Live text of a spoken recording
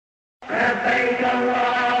لبيك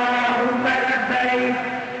اللهم لبيك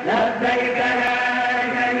لبيك لا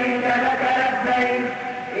شريك لك لبيك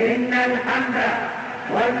إن الحمد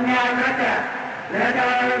والنعمة لك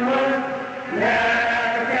الملك لا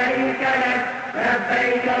شريك لك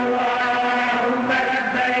لبيك اللهم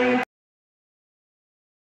لبيك.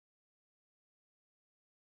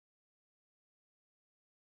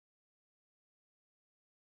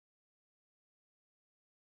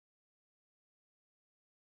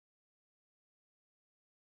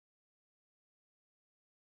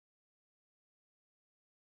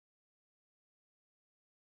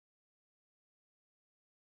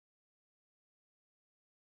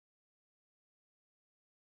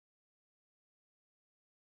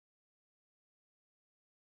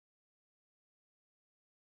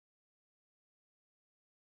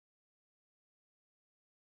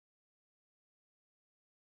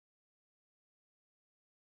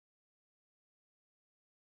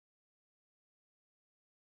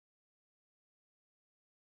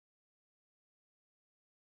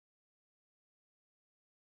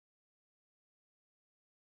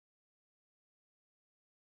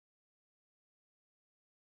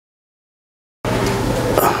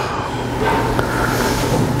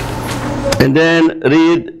 And then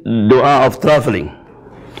read dua of traveling,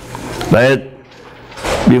 right?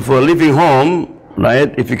 Before leaving home,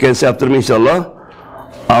 right? If you can say after me, inshallah,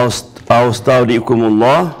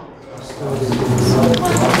 Astaudikumullah,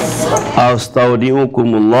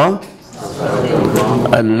 Astaudikumullah,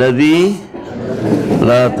 Alladhi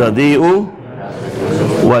la tadi'u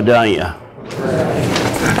wada'iyah.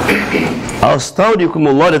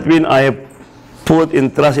 Astaudikumullah, that means I put in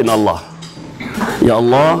trust in Allah. Ya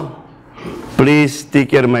Allah, please take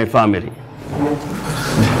care of my family.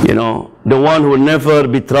 You know, the one who never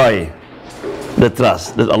betray the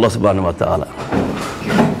trust, that's Allah subhanahu wa ta'ala.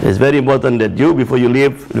 It's very important that you, before you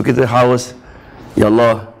leave, look at the house. Ya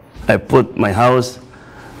Allah, I put my house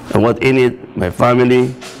and what in it, my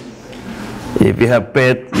family. If you have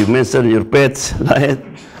pets, you mention your pets, right?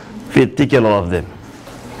 Take care of them,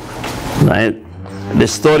 right? The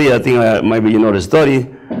story, I think maybe you know the story,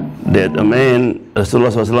 that a man,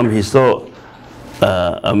 Rasulullah SAW, he saw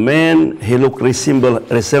a man, he looked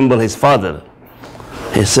resemble his father.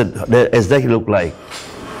 He said, that exactly look like.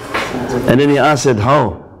 And then he asked,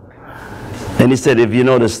 how? And he said, if you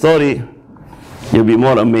know the story, you'll be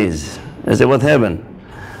more amazed. I said, what happened?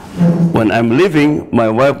 When I'm leaving, my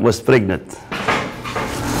wife was pregnant.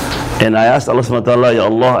 And I asked Allah subhanahu wa ta'ala, Ya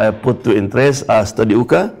Allah, I put to interest,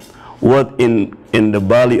 astadiuka, what in the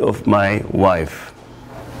belly of my wife.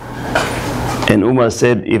 And Umar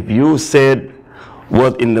said, if you said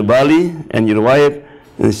what in the belly and your wife,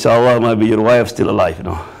 inshallah, maybe your wife still alive, you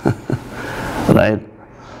know. Right?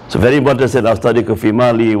 So very important, said, Astadiku fi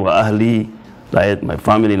mali wa ahli, right? My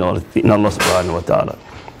family in Allah subhanahu wa ta'ala.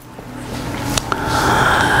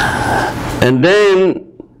 And then,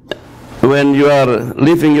 when you are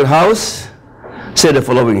leaving your house, say the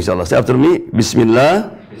following, inshallah. Say after me,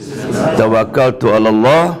 Bismillah, tawakkaltu ala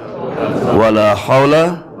Allah, wa la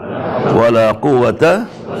hawla, wa la quwwata,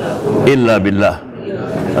 illa billah.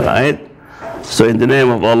 Right? So in the name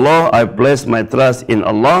of Allah, I place my trust in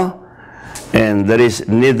Allah, and there is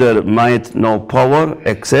neither might nor power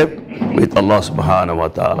except with Allah subhanahu wa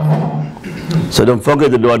ta'ala. So don't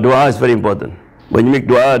forget the dua. Dua is very important. When you make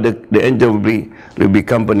dua, the angel will be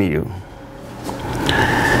accompany you.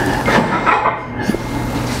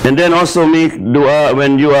 And then also make dua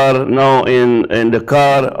when you are now in the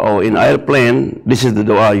car or in airplane. This is the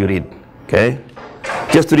dua you read. Okay?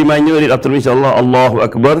 Just to remind you, read after me, inshallah. Allahu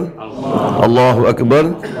Akbar, Allahu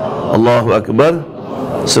Akbar, Allahu Akbar.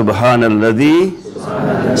 Subhanalladhi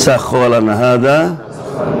sakhkhara lana hadha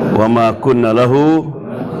wa ma kunna lahu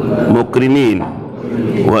muqrinin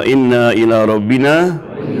wa inna ila rabbina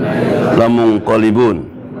lamunqalibun.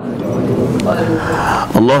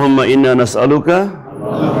 Allahumma inna nas'aluka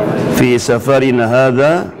fi safarina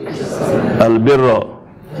hadha albirra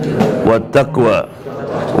wattaqwa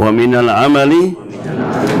wa minal amali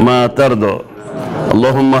ma tarda.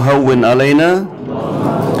 Allahumma hawwin alayna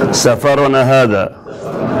safarana hadha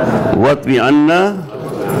watwi anna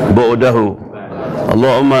bu'dahu.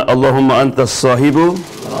 Allahumma anta as-sahibu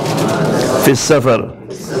fi as-safar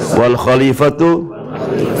wal khalifatu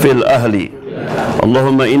fil ahli.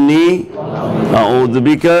 Allahumma inni a'udzu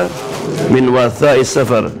bika min watha'i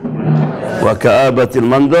as-safar wa ka'abati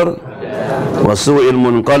al-mandar wa su'il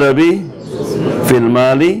munqalabi fil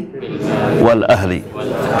mali wal ahli.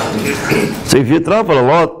 So if you travel a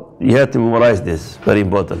lot, you have to memorize this. Very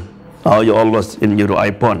important. How you always in your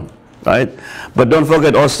iPhone, right? But don't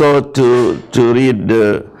forget also to read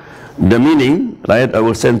the meaning, right, I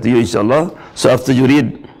will send to you, inshallah. So after you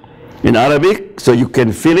read in Arabic, so you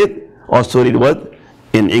can feel it, also read what?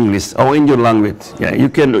 In English or in your language. Yeah, you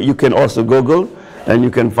can also Google and you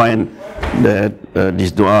can find that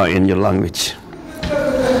this dua in your language.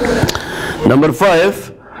 Number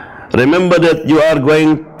 5, remember that you are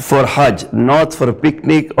going for Hajj, not for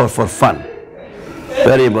picnic or for fun.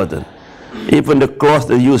 Very important. Even the clothes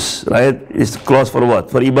they use, right, is clothes for what?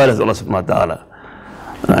 For ibadah Allah subhanahu wa ta'ala.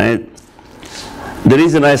 Right? The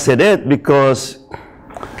reason I say that, because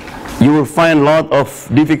you will find a lot of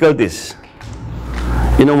difficulties.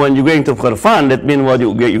 You know, when you're going to for fun, that means what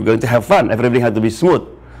you're going to have fun. Everything has to be smooth.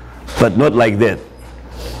 But not like that.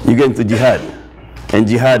 You're going to jihad. And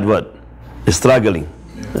jihad what? Is struggling.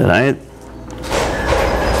 Right?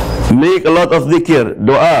 Make a lot of dhikr,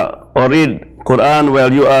 dua, or read Quran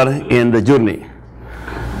while you are in the journey.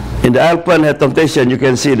 In the Alpine temptation, you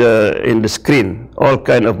can see in the screen all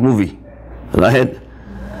kind of movie, right?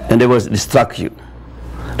 And they will distract you.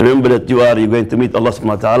 Remember that you're going to meet Allah subhanahu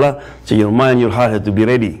wa ta'ala, so your mind, your heart have to be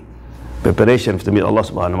ready. Preparation to meet Allah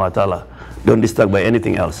subhanahu wa ta'ala. Don't distract by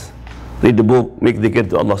anything else. Read the book, make dhikr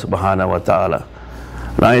to Allah subhanahu wa ta'ala.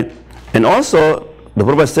 Right? And also, the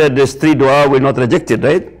Prophet said there's 3 dua will not rejected,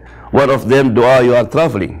 right? One of them, dua you are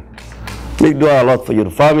traveling. Make dua a lot for your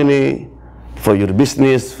family, for your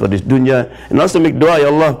business, for this dunya, and also make dua, Ya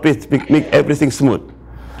Allah, please make everything smooth.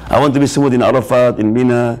 I want to be smooth in Arafat, in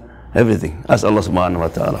Mina, everything. Ask Allah subhanahu wa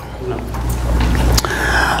ta'ala.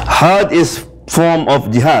 Hajj is form of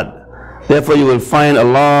jihad. Therefore, you will find a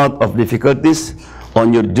lot of difficulties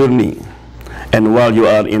on your journey. And while you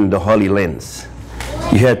are in the Holy Lands,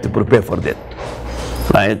 you have to prepare for that.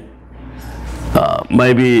 Right?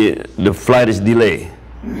 Maybe the flight is delayed.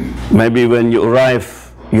 Maybe when you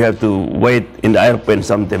arrive, you have to wait in the airplane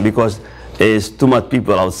sometime because there's too much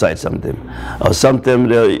people outside sometime. Or sometimes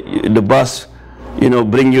the bus, you know,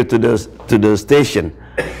 bring you to the station,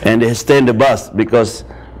 and they stay in the bus because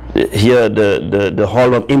here the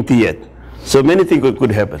hall not empty yet. So many things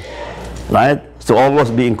could happen, right? So always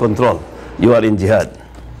be in control. You are in jihad.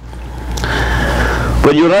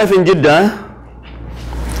 When you arrive in Jeddah,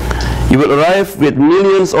 you will arrive with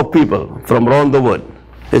millions of people from around the world.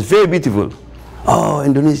 It's very beautiful. Oh,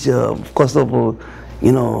 Indonesia, Kosovo,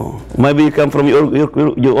 you know, maybe you come from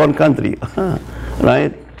your own country,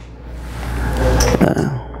 right?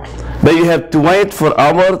 But you have to wait for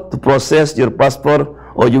hours to process your passport,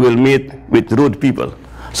 or you will meet with rude people.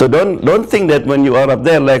 So don't think that when you are up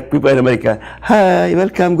there like people in America, hi,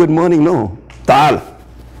 welcome, good morning. No, ta'al,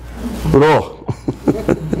 bro.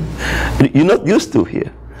 You're not used to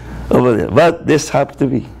here, over there. But this happens to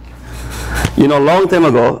be. You know, long time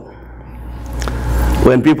ago,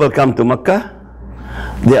 when people come to Mecca,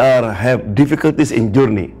 they have difficulties in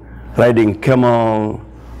journey, riding camel,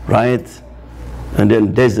 right? And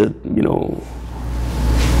then desert, you know,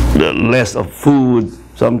 the less of food,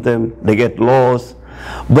 sometimes they get lost.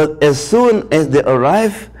 But as soon as they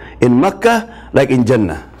arrive in Mecca, like in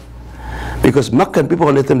Jannah, because Meccan people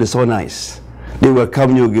on the time, they're so nice. They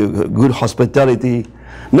welcome you, give good hospitality.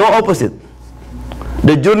 No opposite.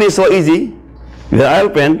 The journey is so easy. The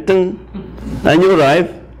airplane, and you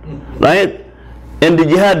arrive, right? And the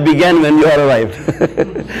jihad began when you arrived.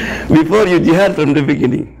 Before you jihad from the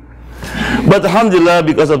beginning. But alhamdulillah,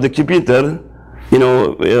 because of the computer, you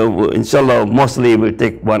know, inshallah, mostly it will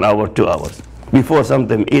take 1 hour, 2 hours. Before,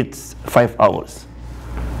 sometimes it's 5 hours.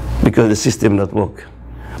 Because the system not work.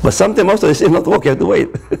 But sometimes also the system not work, you have to wait.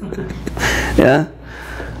 Yeah?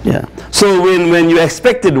 Yeah. So when you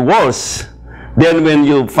expected worse, then when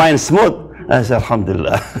you find smooth, I say,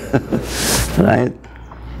 alhamdulillah. Right?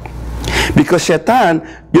 Because shaitan,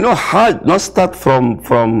 you know, Hajj not start from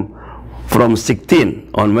 16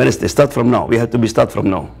 on Wednesday. Start from now. We have to start from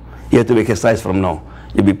now. You have to exercise from now.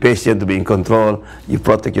 You be patient, to be in control. You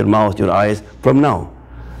protect your mouth, your eyes from now.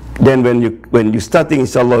 Then when you starting,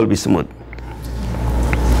 inshallah, will be smooth.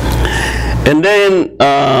 And then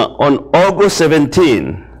on August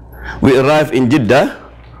 17, we arrive in Jeddah,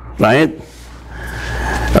 right?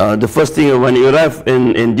 The first thing when you arrive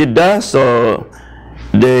in Jeddah, so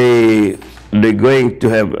they're going to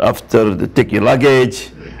have, after they take your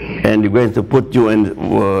luggage, and they're going to put you in, you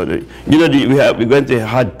know, we're going to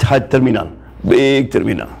Hajj terminal, big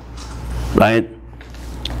terminal, right?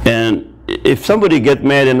 And if somebody get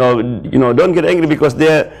mad and all, you know, don't get angry, because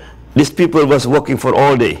these people was working for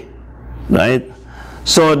all day, right?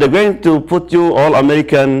 So they're going to put you all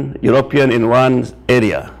American, European in one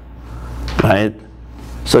area, right?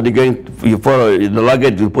 So they're going to, you follow the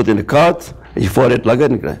luggage, you put in the cart, you follow it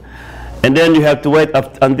luggage, and then you have to wait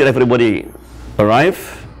until everybody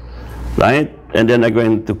arrive, right? and then I'm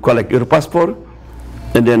going to collect your passport,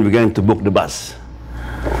 and then we're going to book the bus.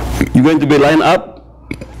 You're going to be lined up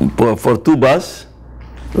for 2 buses,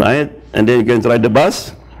 right? And then you're going to ride the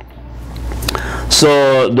bus.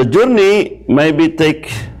 So the journey maybe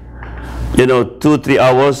take, 2-3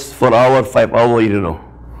 hours, 4 hours, 5 hours, you don't know.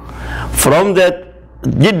 From that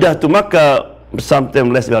Jeddah to Makkah,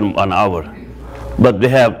 sometimes less than 1 hour. But they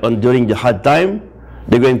have, during the Hajj time,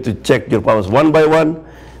 they're going to check your passports one by one.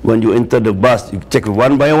 When you enter the bus, you check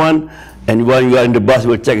one by one. And while you are in the bus,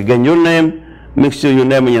 we'll check again your name. Make sure your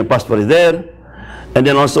name and your passport is there. And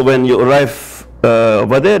then also when you arrive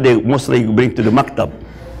over there, they mostly bring to the maktab,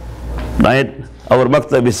 right? Our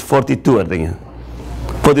maktab is 42, I think.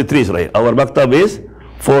 43, sorry. Our maktab is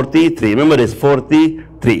 43. Remember this,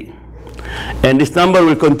 43. And this number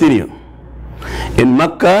will continue. In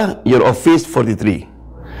Makkah, your office 43.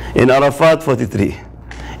 In Arafat, 43.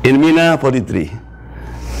 In Mina, 43.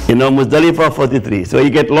 In Muzdalifah, 43. So you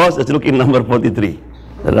get lost, let's look in number 43.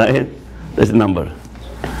 Right? That's the number.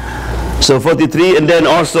 So 43, and then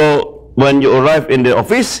also when you arrive in the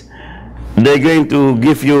office, they're going to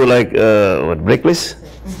give you like breakfast.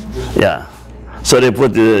 Yeah. So they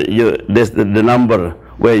put there's the number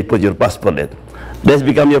where you put your passport at. That's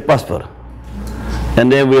become your passport.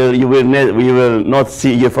 And then you will not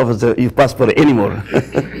see your passport anymore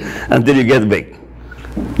until you get back.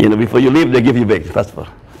 Before you leave, they give you back the passport.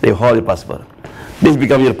 They hold your passport. This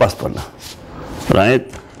becomes your passport now, right?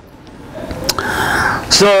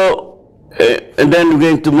 So, and then we're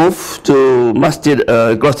going to move to masjid,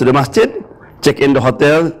 close to the masjid, check in the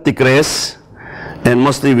hotel, take rest, and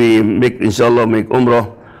mostly we inshallah, make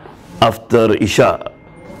umrah after Isha,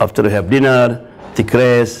 after we have dinner, take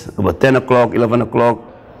rest, about 10 o'clock, 11 o'clock,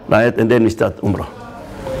 right? And then we start umrah,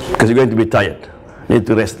 because you're going to be tired, need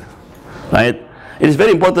to rest, right? It is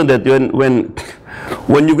very important that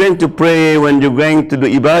when you're going to pray, when you're going to do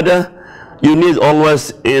ibadah, you need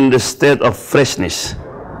always in the state of freshness.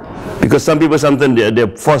 Because some people sometimes they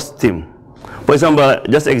force him. For example,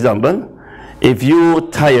 just example, if you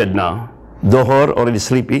tired now, Dhuhr, already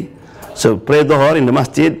sleepy, so pray Dhuhr in the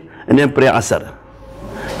masjid and then pray Asr.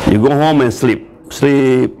 You go home and sleep.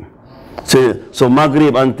 So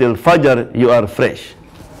Maghrib until Fajr, you are fresh.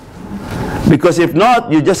 Because if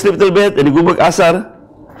not, you just sleep a little bit and you go back Asr,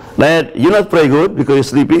 right? You not pray good because you're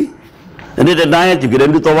sleepy. And then at night, you get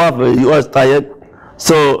into tawaf, you are tired.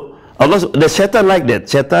 So Allah, the shaitan like that.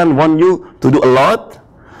 Shaitan want you to do a lot,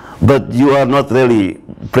 but you are not really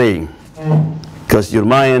praying. Because your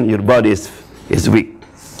mind, your body is weak,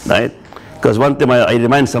 right? Because one time I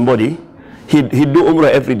remind somebody, he do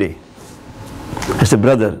umrah every day. I said,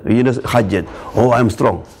 brother, Hajj. Oh, I'm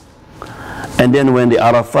strong. And then when the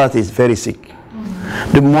Arafat is very sick.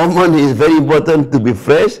 The moment is very important to be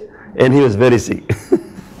fresh, and he was very sick.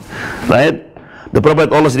 Right? The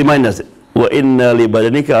Prophet always reminds us, وَإِنَّ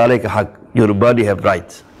لِبَدَنِكَ عَلَيْكَ حَقٍّ. Your body have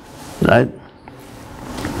rights. Right?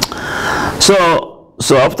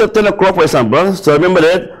 So after 10 o'clock, for example, so remember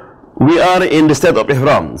that we are in the state of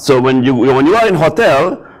ihram. So when you are in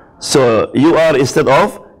hotel, so you are in state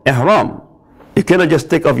of ihram. You cannot just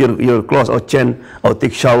take off your clothes or change or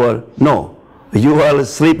take shower. No. You are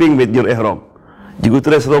sleeping with your ihram. You go to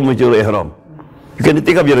the restroom with your ihram. You can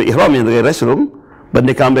take off your ihram in the restroom, but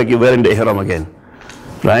they come back, you're wearing the ihram again.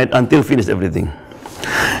 Right? Until finish everything.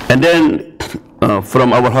 And then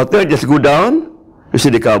from our hotel, just go down, you see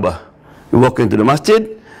the Kaaba. You walk into the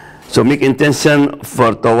masjid, so make intention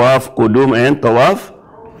for tawaf qudum and tawaf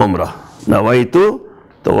umrah. Nawaitu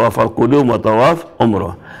tawaf al-qudum wa tawaf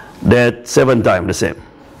umrah. That 7 times the same.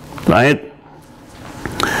 Right?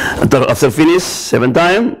 After finish 7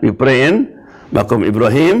 times, you pray in Maqam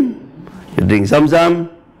Ibrahim, you drink Zamzam,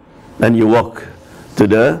 then you walk to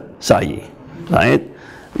the sa'i. Right?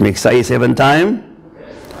 Make sa'i 7 times.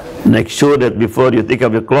 Make sure that before you take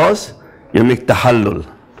off your clothes, you make tahallul.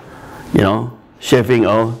 Shaving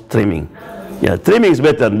or trimming. Yeah, trimming is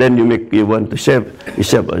better. Then you want to shave, you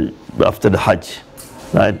shave after the Hajj.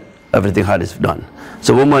 Right? Everything Hajj is done.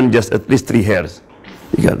 So woman just at least 3 hairs.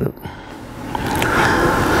 You got it.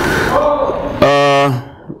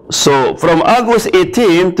 So from August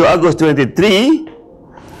 18 to August 23,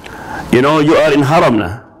 you are in Haram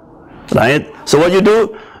now. Right? So what you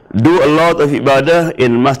do a lot of ibadah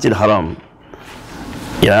in Masjid Haram.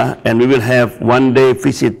 Yeah, and we will have 1 day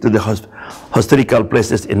visit to the historical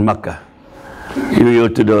places in Makkah. You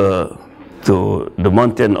go to the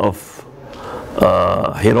mountain of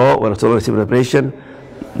Hira, where Rasulullah received revelation,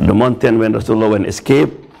 the mountain when Rasulullah went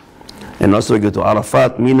escape, and also we go to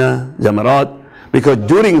Arafat, Mina, Jamarat, because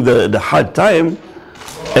during the Hajj time,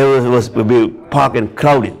 it will be packed and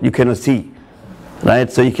crowded. You cannot see.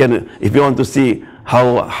 right? So you can, if you want to see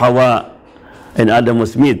how Hawa and Adam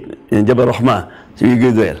was meet in Jabal Rahmah, so you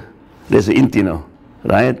go there. There's an intino,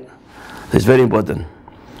 right? So it's very important.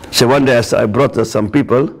 So one day I brought some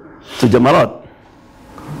people to Jamarat,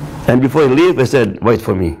 and before he leave, I said, "Wait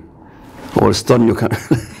for me, or stone you can."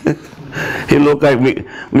 He looked like me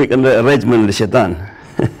Redmond the Shaitan.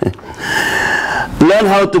 Learn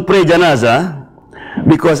how to pray janazah,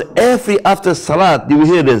 because every after salat you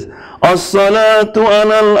hear this, as-salatu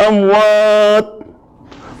alal amwat.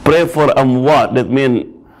 Pray for amwat, that means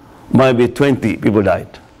maybe 20 people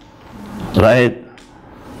died, right?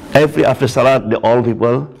 Every after salat, all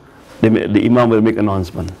people, the imam will make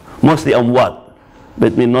announcement. Mostly amwat,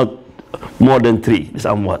 that means not more than 3, is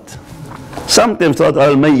amwat. Sometimes salat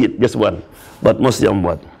al-mayyit, just one, but mostly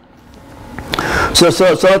amwat. So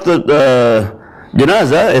salat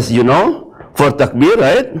janazah, as you know, for takbir,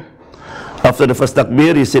 right? After the first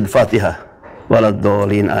takbir, you said Fatiha.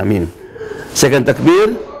 Waladhdallin, amin. Second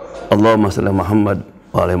takbir, Allahumma salli Muhammad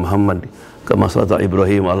wa ala Muhammad kama sallaita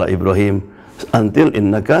Ibrahim wa ala Ibrahim, until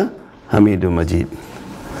innaka Hamidum Majid.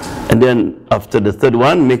 And then after the third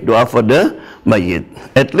one, make dua for the mayyit.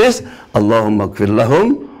 At least, Allahumma gfir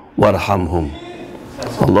lahum warhamhum.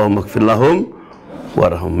 Allahumma gfir lahum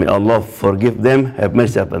warhamhum. May Allah forgive them, have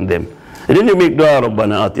mercy upon them. And then you make dua,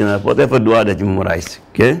 Rabbana atina, whatever dua that you memorize.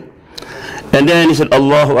 Okay? And then he said,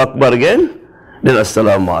 Allahu Akbar again. Then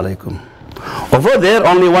Assalamu alaikum. Over there,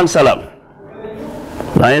 only one salam.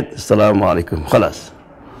 Right? Assalamu alaikum. Khalas.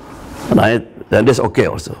 Right? And that's okay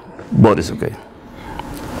also. Both is okay.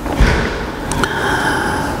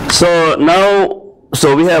 So now,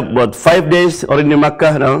 so we have what, 5 days already in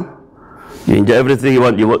Makkah now. You enjoy everything you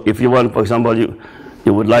want. If you want, for example, you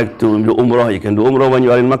would like to do Umrah, you can do Umrah when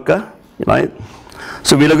you are in Makkah. Right?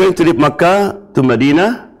 So we are going to leave Makkah to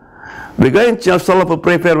Medina. We're going to have Salah for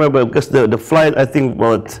prayer because the flight, I think,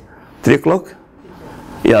 about 3 o'clock.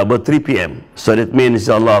 Yeah, about 3 p.m. So that means,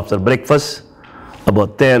 inshallah, after breakfast,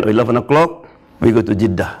 about 10 or 11 o'clock, we go to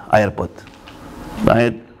Jeddah airport.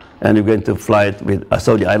 Right? And we're going to fly with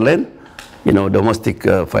Saudi Island, you know, domestic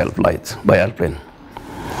flight by airplane.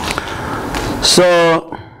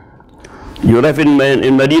 So you arrive in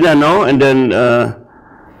Medina now, and then,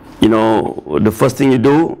 you know, the first thing you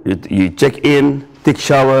do, you check in, take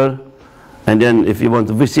shower, and then if you want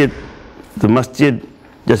to visit the masjid,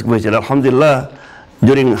 just go visit. Alhamdulillah,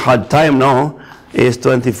 during Hajj time now, is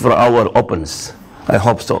 24-hour opens. I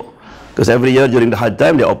hope so. Because every year during the Hajj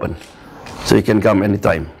time, they open. So you can come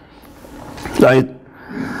anytime. Right?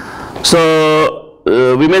 So,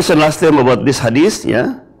 we mentioned last time about this hadith,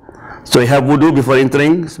 yeah? So you have wudu before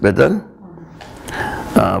entering, it's better.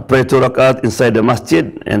 Pray 2 rakat inside the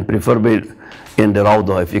masjid, and preferably in the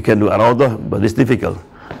rawdah. If you can do a rawdah, but it's difficult.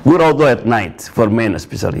 Go rawdah at night, for men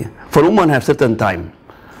especially. For women, have certain time.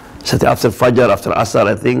 So after Fajr, after Asr,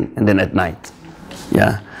 I think, and then at night.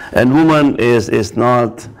 Yeah. And woman is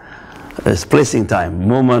not placing time.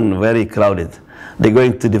 Woman very crowded. They're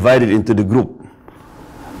going to divide it into the group.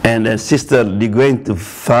 And then sister, they're going to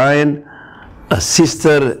find a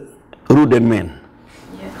sister rude than men.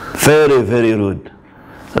 Yeah. Very, very rude.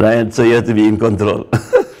 Right? So you have to be in control.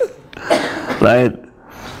 Right?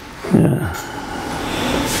 Yeah.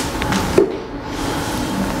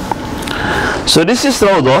 So this is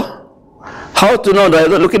Rawdah. How to know that?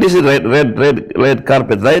 Look at this red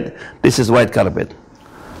carpet, right? This is white carpet.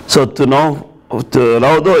 So to know, to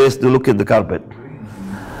Rawdah is to look at the carpet.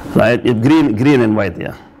 Right? It's green and white,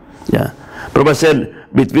 yeah. Yeah. Prophet said,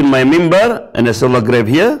 between my mimbar and the solar grave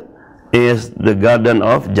here is the garden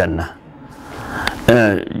of Jannah.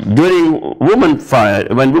 During woman fire,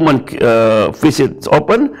 when woman visits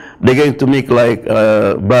open, they're going to make like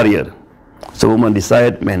a barrier. So woman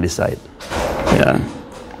decide, man decide. Yeah.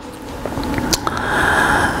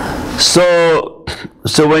 So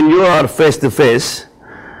when you are face to face,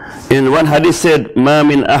 in one hadith said, "Ma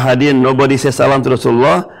min ahadin," nobody says salam to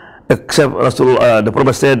Rasulullah except Rasulullah. The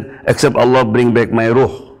Prophet said, except Allah bring back my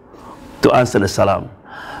ruh to answer the salam.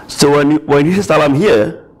 So when you say salam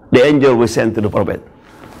here, the angel will send to the Prophet.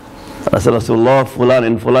 Rasulullah, Fulan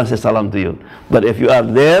and Fulan say salam to you. But if you are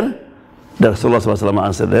there, the Rasulullah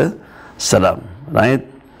answer the salam, right?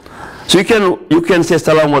 So you can say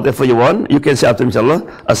salam whatever you want. You can say after inshallah,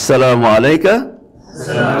 Assalamu alayka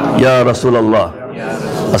ya Rasulullah.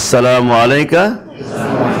 Assalamu alayka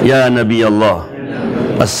ya Nabi Allah.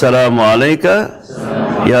 Assalamu alayka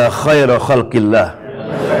ya khayra khalqillah.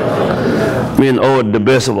 Mean, oh, the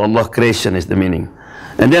best of Allah creation is the meaning.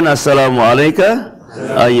 And then Assalamu alayka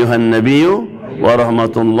ayyuhan nabiyyu wa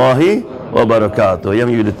rahmatullahi wa barakatuh. Yang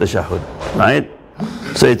you do tashahud, right?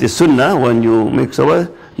 So it is sunnah when you make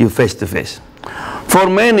salah, you face to face. For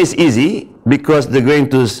men it's easy because they're going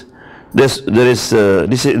to, this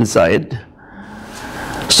is inside.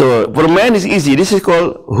 So for men it's easy. This is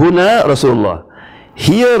called Huna Rasulullah.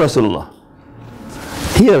 Here Rasulullah.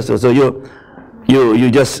 Here, so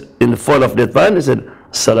you just in front of that one, you said,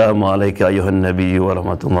 Assalamu alayka ayyuhan nabiyyu wa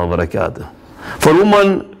rahmatullahi wa barakatuh. For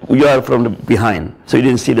woman, you are from the behind, so you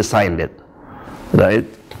didn't see the sign yet, right?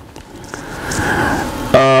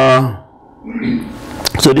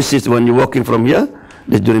 So this is when you're walking from here,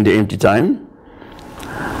 this during the empty time.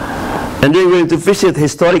 And then we're going to visit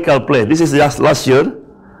historical place. This is just last year.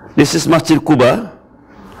 This is Masjid Quba.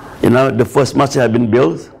 You know, the first masjid had been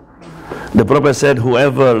built. The Prophet said,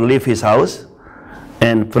 whoever leave his house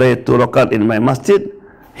and pray 2 rakat in my masjid,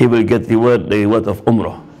 he will get the word of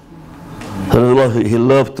Umrah. So he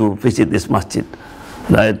loved to visit this masjid,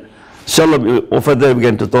 right? Inshallah, over there we're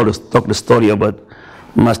going to talk the story about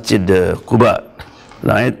Masjid Quba,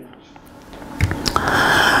 right?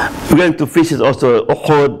 We're going to visit also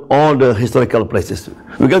all the historical places.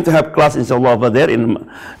 We're going to have class inshallah over there in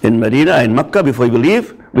Medina and Makkah. Before we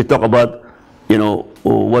leave, we talk about, you know,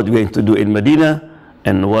 what we're going to do in Medina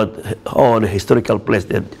and all the historical place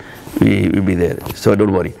that we will be there. So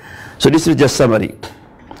don't worry. So this is just summary.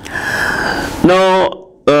 Now,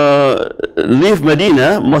 leave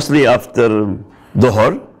Medina mostly after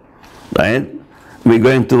Dhuhr, right? We're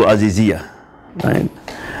going to Aziziyah, right?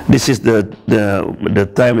 This is the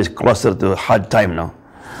time is closer to Hajj time now.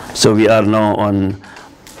 So we are now on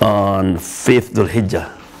 5th Dhul Hijjah.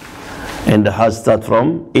 And the Hajj starts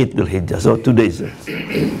from 8th Dhul Hijjah, so 2 days,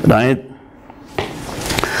 right?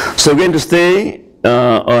 So we're going to stay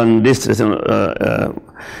on this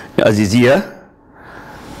Aziziyah.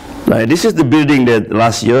 Right, this is the building that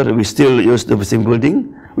last year we still used the same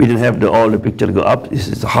building. We didn't have all the picture go up. This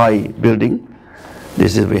is a high building.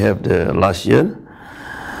 This is we have the last year.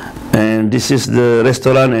 And this is the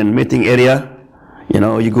restaurant and meeting area. You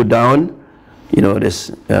know, you go down, you know,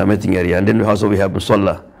 this meeting area. And then also we have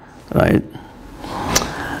Musalla, right?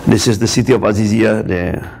 This is the city of Aziziyah.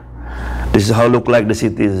 This is how it look like the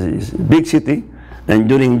city. It's a big city. And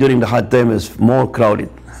during the hard time, it's more crowded.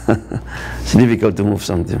 It's difficult to move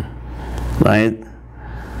something, right?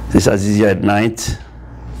 This is Aziziyah at night,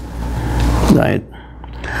 right?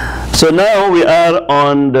 So now we are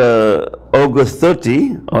on the August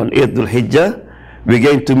 30, on 8th Dhul Hijjah. We're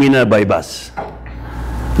going to Mina by bus,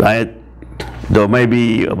 right? Though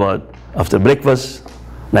maybe about after breakfast,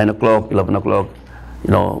 9 o'clock, 11 o'clock,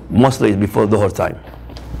 you know, mostly it's before the whole time,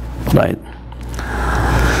 right?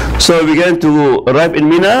 So we're going to arrive in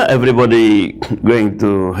Mina. Everybody going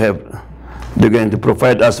to they're going to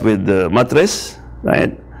provide us with the mattress,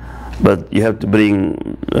 right? But you have to bring,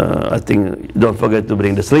 I think, don't forget to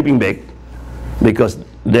bring the sleeping bag, because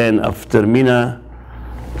then after Mina,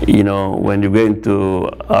 you know, when you're going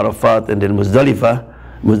to Arafat and then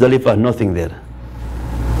Muzdalifah, nothing there.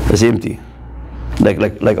 It's empty,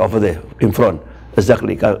 like over there in front,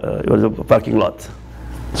 exactly, parking lot.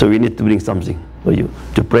 So we need to bring something for you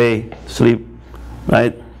to pray, to sleep,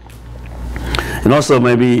 right? And also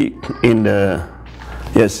maybe in the,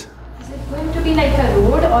 yes? Is it going to be like a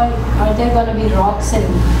road, or are there going to be rocks there?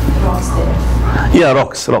 Yeah,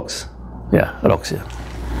 rocks. Yeah, rocks, yeah.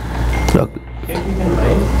 Rock. You can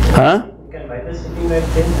buy? Huh? You can buy the sleeping bag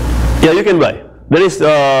tent? Yeah, you can buy. There is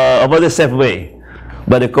about the Safeway,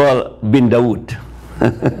 but they call Bin Dawood.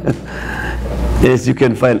 Yes, you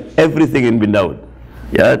can find everything in Bin Dawood.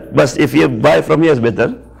 Yeah, but if you buy from here, it's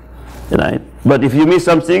better, right? But if you miss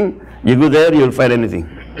something, you go there, you'll find anything,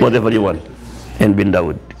 whatever you want, in Bin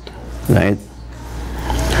Dawood, right?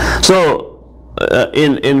 So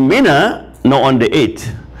in Mina, now on the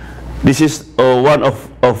 8th, this is one of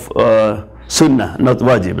Sunnah, not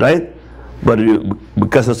wajib, right? But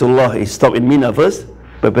because Rasulullah is stopped in Mina first,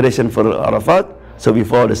 preparation for Arafat, so we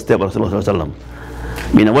follow the step of Rasulullah.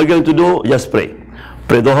 Mina, what you're going to do? Just pray.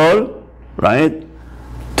 Pray Dhuhr, right?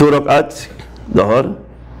 2 rakat, Dhuhr,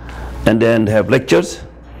 and then have lectures,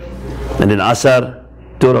 and then Asar,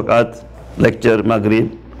 2 rakat, lecture,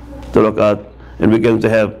 Maghrib, 2 rakat, and we're going to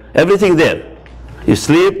have everything there. You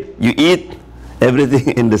sleep, you eat,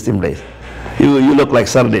 everything in the same place. You look like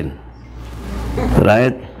sardine,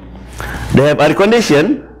 right? They have air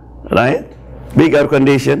condition, right? Big air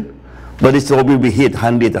condition, but it's will be heat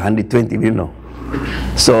 100, 120, you know.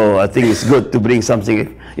 So I think it's good to bring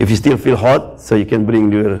something. If you still feel hot, so you can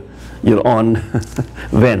bring your own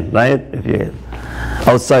van, right? If you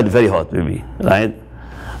outside very hot, maybe, right?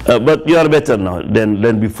 But you are better now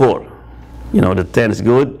than before. You know, the tent is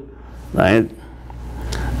good, right?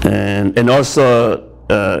 And also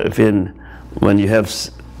when you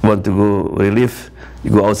want to go relief,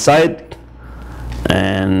 you go outside,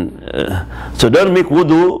 And so don't make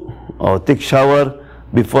wudu or take shower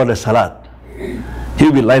before the salat.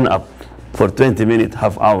 He'll be lined up for 20 minutes,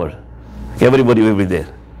 half hour. Everybody will be there.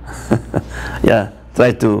 Yeah,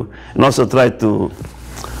 try to, and also try to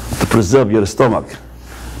preserve your stomach.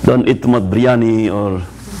 Don't eat too much biryani or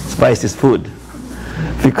spicy food,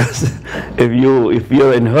 because if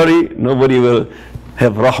you're in a hurry, nobody will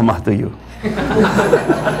have rahmah to you.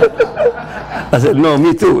 I said, no,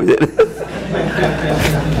 me too.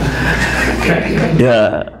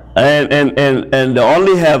 Yeah, and they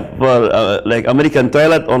only have like American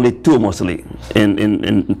toilet, only two mostly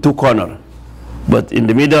in two corner, but in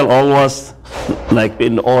the middle almost like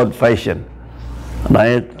in old fashion,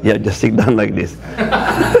 right? Yeah, just sit down like this.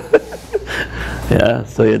 Yeah,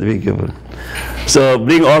 so you have to be careful. So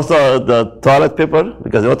bring also the toilet paper,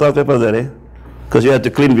 because no toilet paper there, because you have to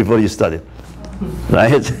clean before you start it,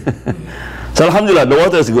 right? So alhamdulillah, the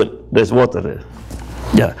water is good. There's water there.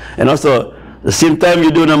 Yeah, and also the same time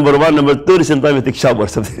you do number one, number two, the same time you take shower or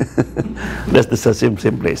something. That's the same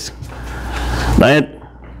place, right?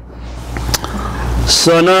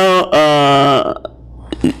 So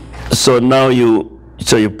now you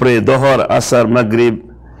pray Dhuhr, Asr, Maghrib,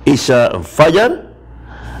 Isha, and Fajr,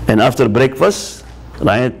 and after breakfast,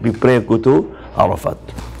 right, we pray go to Arafat.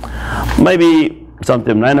 Maybe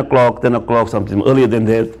sometime 9 o'clock, 10 o'clock, something earlier than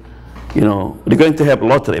that. You know, we're going to have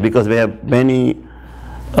lottery because we have many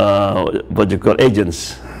what you call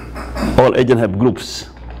agents. All agents have groups,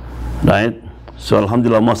 right? So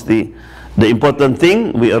alhamdulillah, mostly the important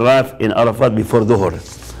thing, we arrive in Arafat before Dhuhr,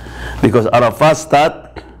 because Arafat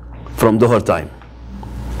start from Dhuhr time,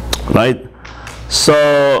 right?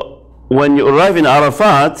 So when you arrive in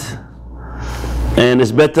Arafat, and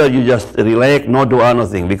it's better you just relax, no dua,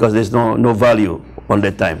 nothing, because there's no value on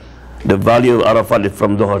that time. The value of Arafat is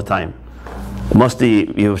from Dhuhr time. Mostly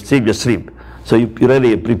you sleep, just sleep. So you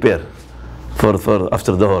really prepare for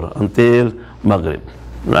after Dhuhr until Maghrib,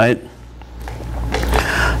 right?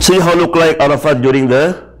 See how look like Arafat during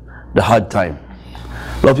the Hajj time.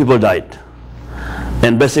 A lot of people died,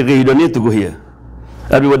 and basically you don't need to go here.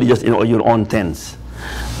 Everybody just in your own tents.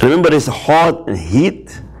 Remember, it's hot and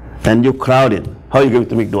heat, and you're crowded. How are you going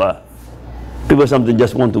to make dua? People something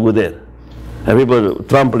just want to go there, and people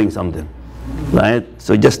trampling something, right?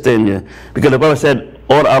 So just stand here, because the Prophet said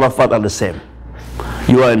all Arafat are the same.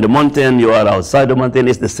 You are in the mountain, you are outside the mountain,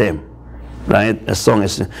 it's the same, right? As long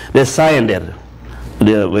as there's sign there,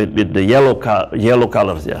 with the yellow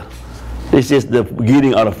colors. Yeah, this is the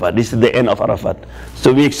beginning Arafat. This is the end of Arafat.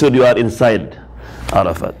 So make sure you are inside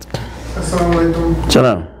Arafat. Assalamu alaikum.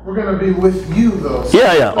 Salam. We're going to be with you though. So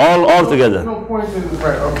Yeah, all together. No point in,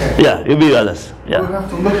 right, okay. Yeah, you'll be with us. We'll Yeah. have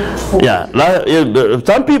to look forward. Yeah,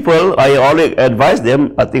 some people, I already advised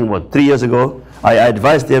them, I think 3 years ago, I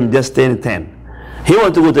advised them just stay in tent. He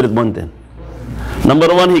wanted to go to the mountain. Number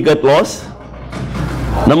one, he got lost.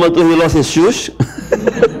 Number two, he lost his shoes.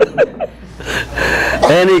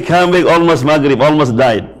 And he came back almost Maghrib, almost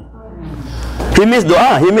died. He missed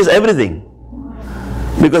dua, he missed everything.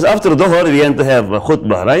 Because after Dhuhr, we had to have a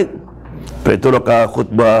khutbah, right? Pray 2 rakah,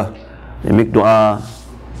 khutbah, we make dua,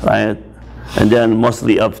 right? And then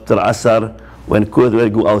mostly after Asr, when cold, we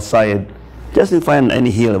go outside, just to find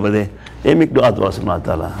any hill over there. They make dua to Allah subhanahu wa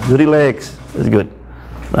ta'ala. You relax, it's good,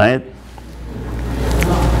 right?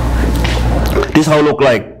 This how look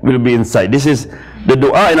like, will be inside. This is, the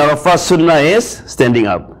dua in Arafat sunnah is standing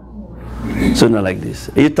up. Sunnah like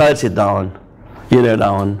this. You tired, sit down. You lay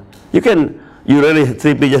down. You really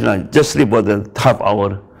sleep just sleep for the half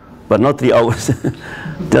hour, but not 3 hours.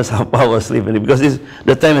 Just half hour sleeping, because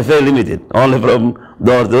the time is very limited. Only from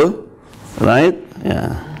door to, right?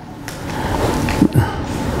 Yeah.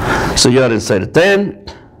 So you are inside the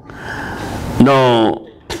tent. Now,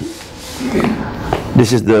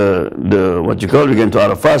 this is the what you call, we're going to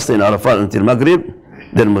Arafat, stay in Arafat until Maghrib,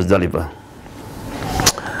 then Muzdalifah.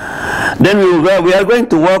 Then we are going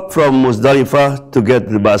to walk from Muzdalifah to get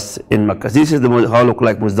the bus in Makkah. This is how look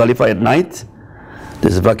like Muzdalifah at night.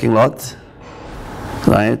 There's a parking lot,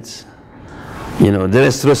 right? You know, the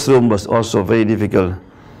restroom was also very difficult,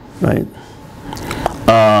 right?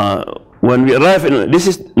 When we arrive in,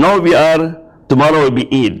 tomorrow will be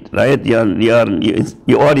Eid, right?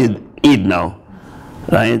 You already Eid now,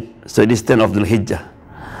 right? So it is 10 of the Hijjah.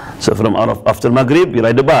 So from after Maghrib, we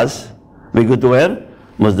ride the bus, we go to where?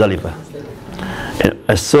 Muzdalifah. And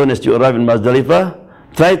as soon as you arrive in Muzdalifah,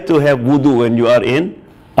 try to have wudu when you are in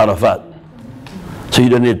Arafat. So you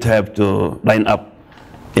don't need to have to line up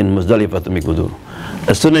in Muzdalifah to make wudu.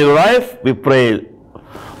 As soon as you arrive, we pray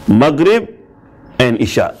Maghrib and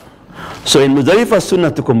Isha. So in Muzdalifah,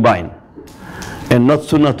 sunnah to combine, and not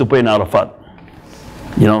sunnah to pray in Arafat.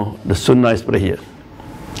 You know, the sunnah is pray here.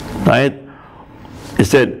 Right? He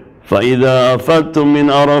said, فَإِذَا أَفَدْتُم مِّنْ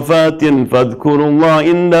عَرَفَاتٍ فَاذْكُرُوا اللَّهَ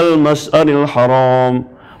عِنْدَ الْمَشْعَرِ الْحَرَامِ.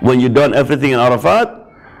 When you done everything in Arafat,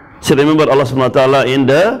 so remember Allah subhanahu wa ta'ala in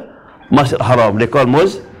the Masjid Haram. They call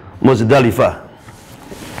Muzdalifah.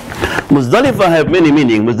 Muzdalifah have many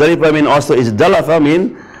meaning. Muzdalifah mean also is Dalafa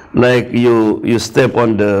mean like you step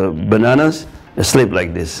on the bananas and sleep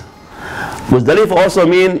like this. Muzdalifah also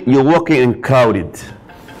mean you're walking in crowded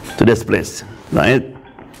to this place, right?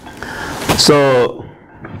 So,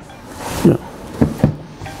 yeah.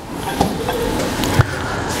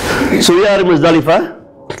 So we are in Muzdalifah.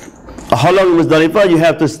 How long in Muzdalifah? You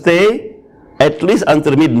have to stay at least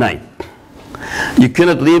until midnight. You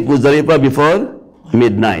cannot leave Muzdalifah before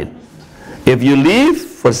midnight. If you leave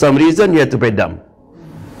for some reason, you have to pay dam.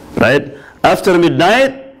 Right? After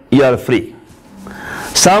midnight, you are free.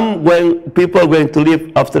 Some people going to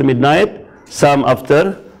leave after midnight, some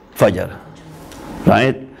after Fajr.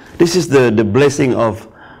 Right? This is the blessing of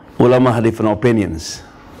ulama have different opinions.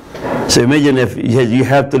 So imagine if you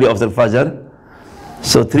have to leave after Fajr,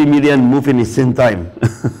 so 3 million move in the same time.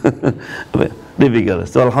 Difficult.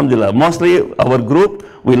 So alhamdulillah, mostly our group,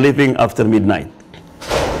 we're leaving after midnight.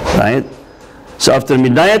 Right? So after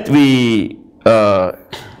midnight, we are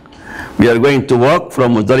going to walk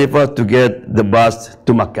from Muzdalifah to get the bus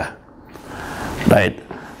to Makkah. Right?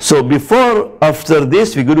 So after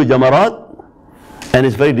this, we go to Jamarat, and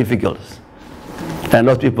it's very difficult. And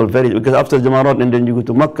lots of people because after Jamarat and then you go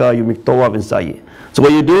to Makkah, you make tawaf and sa'i. So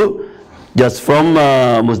what you do, just from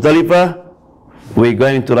Muzdalifah, we're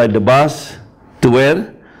going to ride the bus to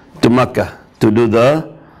where? To Makkah, to do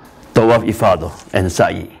the tawaf ifadah and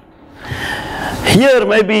sa'i. Here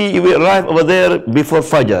maybe we arrive over there before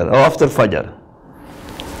Fajr or after Fajr.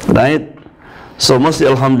 Right? So mostly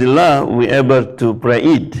alhamdulillah, we're able to pray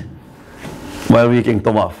Eid while making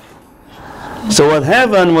tawaf. So what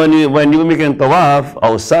happened when you making tawaf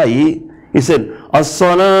or sa'i, he said,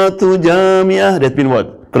 As-salatu jami'ah, that means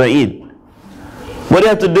what? Pray Eid. What you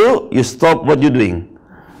have to do, you stop what you're doing.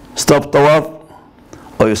 Stop tawaf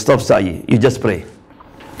or you stop sa'i. You just pray.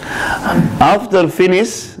 After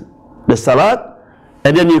finish the salat,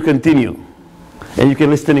 and then you continue. And you can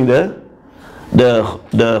listening the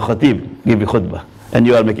khatib give you khutbah. And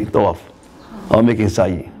you are making tawaf or making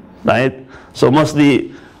sa'i. Right? So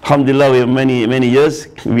mostly, alhamdulillah, we have many years,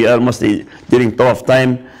 we are mostly during tawaf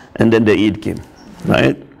time, and then the Eid came.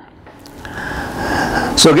 Right?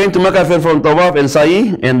 So going to Makkah from tawaf and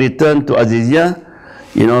sa'i and return to Aziziyah,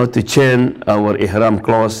 you know, to change our ihram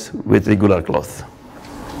clothes with regular clothes.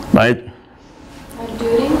 Right?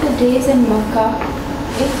 During the days in Makkah,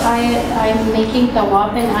 if I'm making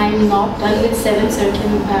tawaf and I'm not done with seven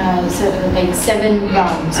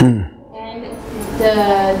rounds, and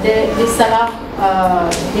the salah,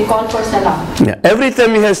 they call for salah. Yeah. Every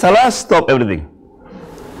time you have salah, stop everything.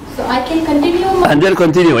 So I can continue. And then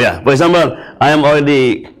continue, yeah. For example, I am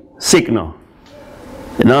already sick now.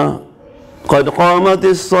 You know, قَدْ قَامَتِ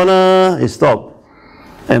الصَّلَاةِ, stop.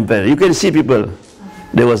 And you can see people,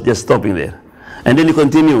 they was just stopping there. And then you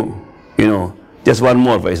continue, you know, just one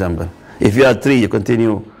more, for example. If you are 3, you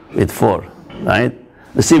continue with 4, right?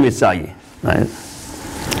 The same with sa'i, right?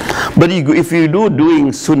 But if you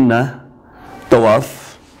doing sunnah,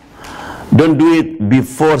 tawaf, don't do it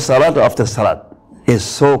before salat or after salat. It's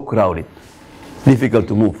so crowded, difficult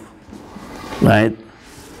to move, right?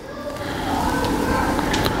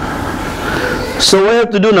 So what you have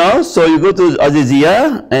to do now, so you go to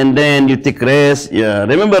Aziziyah and then you take rest. Yeah.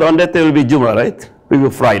 Remember on that day will be Jummah, right? We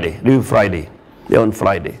will Friday. They're on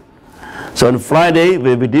Friday. So on Friday it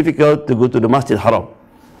will be difficult to go to the Masjid Haram.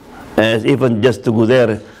 As even just to go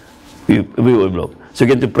there, we will block. So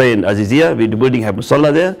you get to pray in Aziziyah. The building have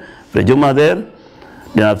Musalla there, pray Jummah there.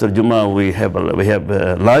 Then after Jummah we have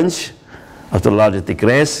lunch. After lunch you take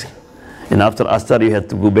rest. And after Asar you have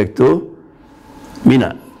to go back to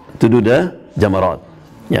Mina to do the Jamarat,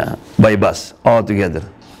 yeah, by bus, all together,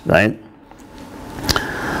 right?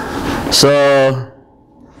 So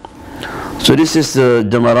this is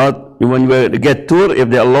Jamarat. When you get tour, if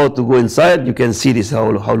they are allowed to go inside, you can see this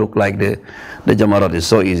how look like the Jamarat is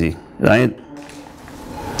so easy, right?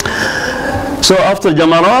 So after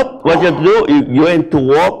Jamarat, what you have to do, you're going to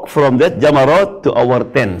walk from that Jamarat to our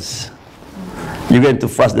tents. You're going to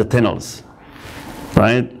pass the tunnels,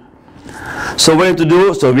 right? So what you have to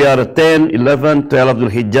do, so we are 10, 11, 12 Dhul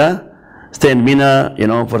Hijjah, stay in Mina, you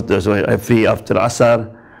know, so every after Asar,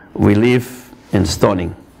 we leave in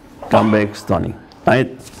stoning, come back stoning,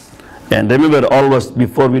 right? And remember, always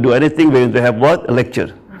before we do anything, we're going to have what? A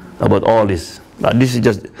lecture about all this. This is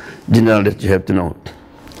just general that you have to know,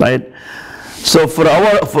 right? So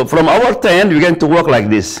from our tent, we're going to walk like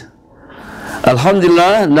this.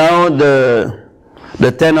 Alhamdulillah, now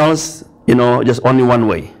the tent house, you know, just only one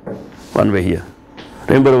way here.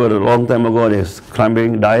 Remember a long time ago, they was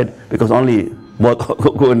climbing, died because only both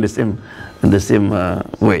go in the same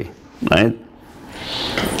way, right?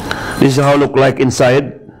 This is how it look like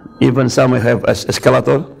inside. Even some have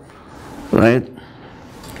escalator, right?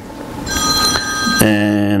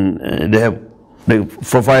 And they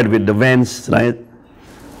provide with the vents, right?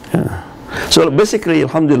 Yeah. So basically,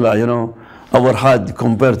 alhamdulillah, you know, our Hajj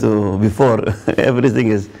compared to before, everything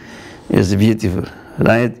is beautiful,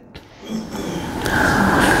 right?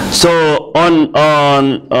 So on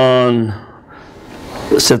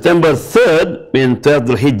September 3rd, in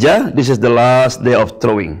 12th Hijjah, this is the last day of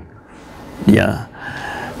throwing. Yeah.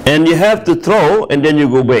 And you have to throw and then you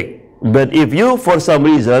go back. But if you, for some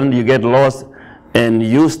reason, you get lost and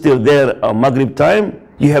you still there at Maghrib time,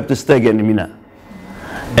 you have to stay again in Mina.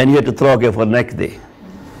 And you have to throw again for next day.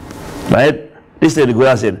 Right? This is the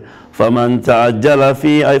Quran said, فَمَنْ تَعَجَّلَ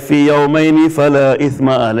فِي يَوْمَيْنِ فَلَا إِثْمَ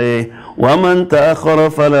عَلَيْهِ وَمَنْ تَأَخَّرَ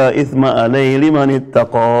فَلَا إِثْمَ عَلَيْهِ لِمَنِ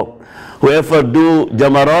اتَّقَى. Whoever do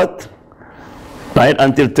Jamarat, right,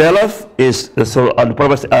 until 12 is, so the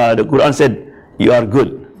Prophet, the Quran said, you are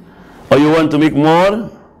good. Or you want to make more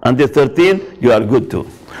until 13, you are good too.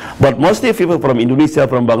 But mostly people from Indonesia,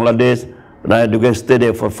 from Bangladesh, right, they're going to stay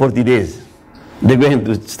there for 40 days. They're going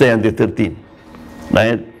to stay until 13,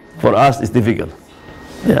 right? For us, it's difficult.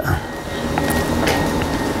 Yeah.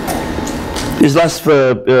 This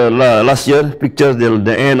last year, picture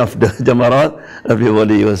the end of the Jamarat,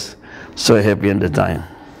 everybody was so happy at the time.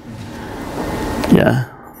 Yeah.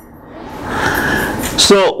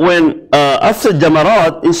 So when after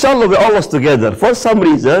Jamarat, inshallah we all was together. For some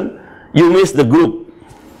reason, you miss the group.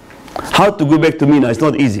 How to go back to Mina? It's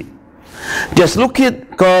not easy. Just look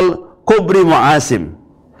at called Kubri Mu'asim.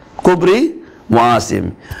 Kubri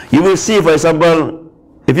Mu'asim. You will see, for example,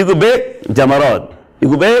 if you go back, Jamarat. You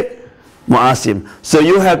go back, Mu'asim. So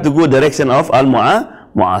you have to go direction of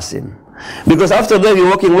Al-Mu'asim. Because after that you're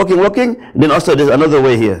walking, then also there's another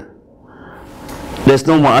way here. There's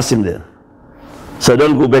no Mu'asim there. So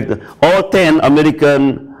don't go back there. All 10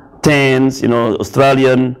 American, 10s, you know,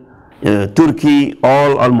 Australian, Turkey,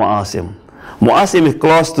 all Mu'asim. Mu'asim is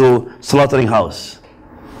close to slaughtering house.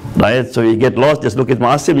 Right? So you get lost, just look at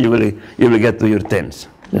Mu'asim, you will get to your tents.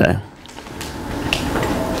 Yeah.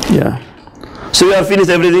 Yeah. So you have finished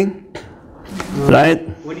everything? Right?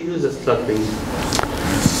 What do you use the slaughtering?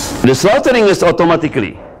 The slaughtering is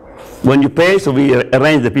automatically. When you pay, so we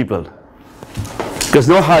arrange the people. Because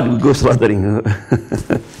no Hajj will go slaughtering.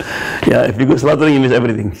 Yeah, if you go slaughtering, you miss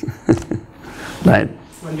everything. Right?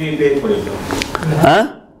 When do you pay for it?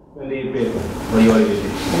 Huh? When do you pay for it? Or you already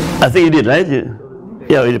did? I think you did, right?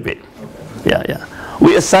 Yeah, we paid. Okay. Yeah.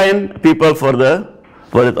 We assign people for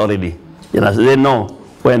it already. You know, so they know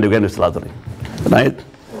when they're going to slaughtering. Right?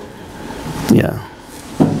 Yeah.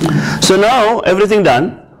 So now, everything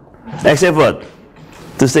done, except what?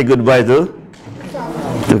 To say goodbye to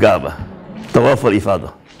Kaaba. Tawaf for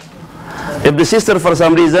Ifadah. If the sister, for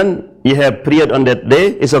some reason, you have period on that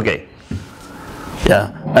day, it's okay.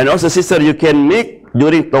 Yeah. And also, sister, you can make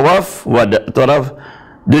during Tawaf,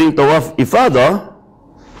 during Tawaf Ifadah,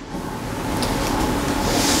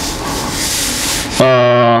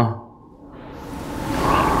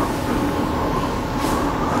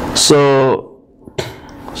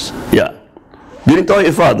 yeah. During Tawaf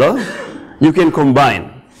Ifadah, you can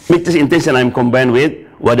combine. Make this intention I'm combined with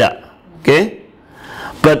Wada. Okay?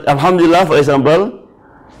 But Alhamdulillah, for example,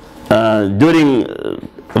 during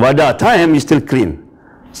Wada time, you still clean.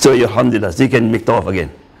 So Alhamdulillah, so you can make Tawaf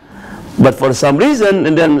again. But for some reason,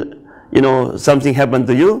 and then, you know, something happened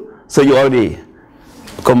to you, so you already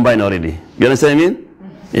combine already. You understand what I mean?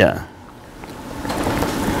 Yeah.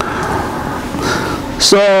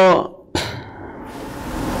 So,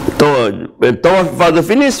 when Tawaf Ifadah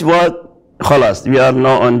finished, khalas, we are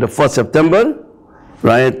now on the 4th September,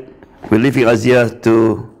 right? We're leaving Asia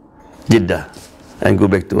to Jeddah and go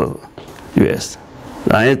back to US,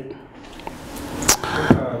 right?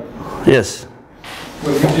 Yes.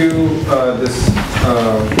 When we do this,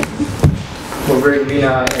 when we're in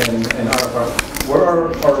Mina and Arafat, where are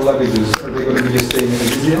our luggages? Are they going to be just staying in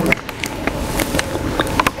Indonesia?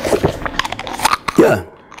 Yeah.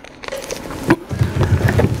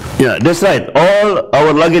 Yeah, that's right. All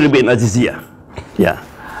our luggage will be in Aziziyah. Yeah.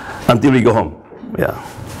 Until we go home. Yeah.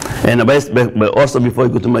 And but also before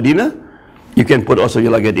you go to Medina, you can put also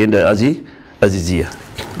your luggage in the Aziziyah.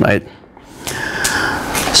 Right?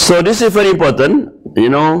 So this is very important. You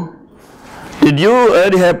know, did you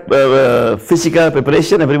already have physical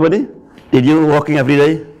preparation, everybody? Did you walking every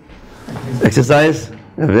day? Exercise?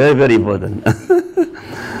 Very, very important.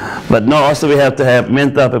 But now also we have to have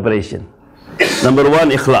mental preparation. Number one,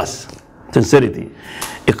 ikhlas, sincerity.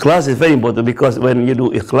 Ikhlas is very important because when you do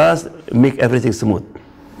ikhlas, make everything smooth.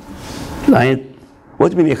 Right?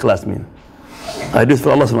 What do you mean ikhlas mean? I do it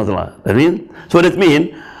for Allah subhanahu wa ta'ala. I mean? So that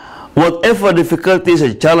means, whatever difficulties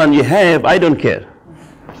or challenge you have, I don't care.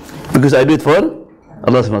 Because I do it for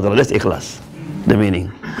Allah subhanahu wa ta'ala. That's ikhlas, the meaning.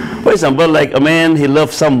 For example, like a man, he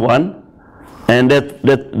loves someone, and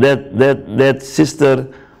that sister,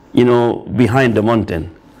 you know, behind the mountain.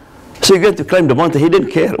 So you get to climb the mountain, he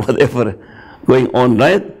didn't care whatever going on,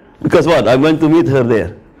 right? Because what? I'm going to meet her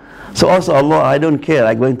there. So also Allah, I don't care,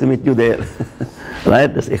 I'm going to meet you there. Right?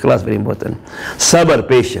 That's ikhlas, very important. Sabr,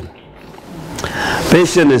 patient.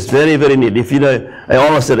 Patience is very, very needed. If you know, I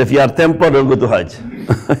always said, if you are tempered, don't go to Hajj.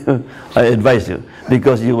 I advise you.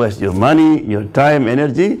 Because you waste your money, your time,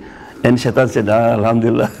 energy, and Shaitan said,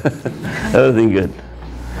 alhamdulillah, everything good.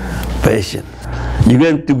 Patient.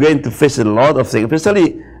 You're going to face a lot of things,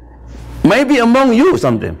 especially maybe among you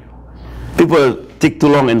sometimes. People take too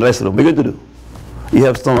long in restroom. What are you going to do? You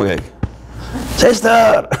have stomachache.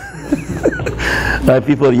 Sister!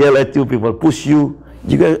 People yell at you, people push you.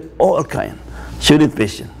 You get all kind. Show it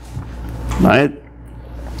patient. Right?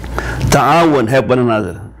 Ta'awun, help one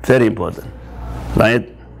another. Very important. Right?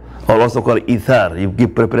 Or also called ithar. You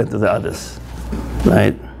give preference to the others.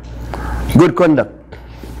 Right? Good conduct.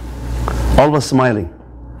 Always smiling.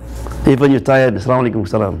 Even you're tired, Assalamu alaikum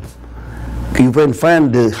salam. You can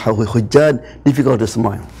find the hujjad difficult to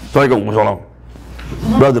smile.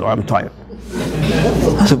 Brother, I'm tired.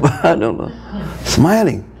 Subhanallah.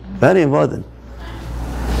 Smiling. Very important.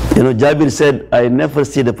 You know, Jabir said, I never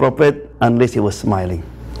see the Prophet unless he was smiling.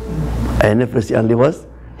 I never see unless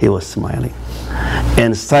he was smiling.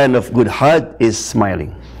 And sign of good Hajj is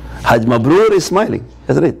smiling. Hajj Mabrur is smiling.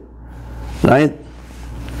 That's it. Right?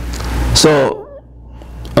 So,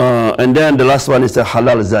 and then the last one is the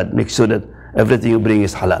halal zad. Make sure that everything you bring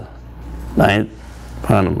is halal. Right?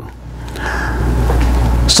 Subhanallah.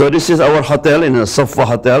 So this is our hotel in a Safa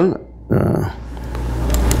hotel.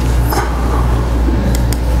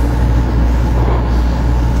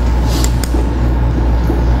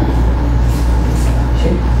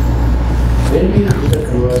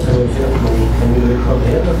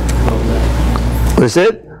 What is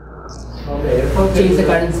it? Change the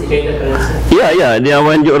currency. Yeah.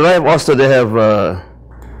 When you arrive, also they have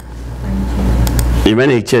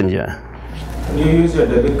money exchange. Yeah. Can you use your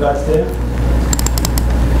debit cards there?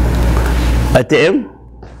 ATM?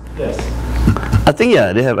 Yes. I think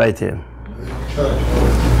they have ATM.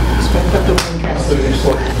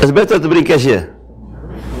 It's better to bring cash here.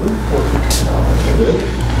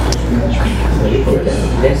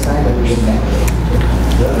 Left side of the back.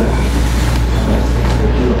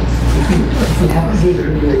 If you have a deal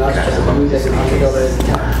with the last time, you just $100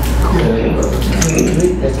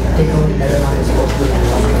 take only that amount as possible and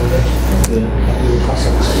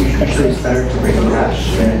Actually, it's better to bring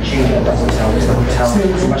cash than change at the hotel. Because the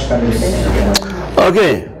hotel is much better.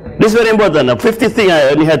 Okay, this is very important. Now, 50 things I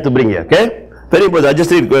only had to bring here, okay? Very important. I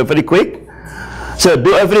just read very quick. So,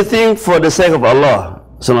 do everything for the sake of Allah,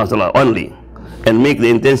 subhanahu wa ta'ala, only. And make the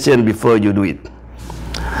intention before you do it.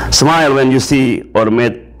 Smile when you see or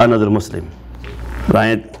meet another Muslim.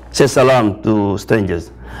 Right? Say salam to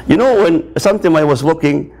strangers. You know, when sometime I was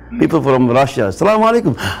walking, people from Russia, Assalamu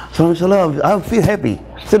alaikum, salam, I feel happy.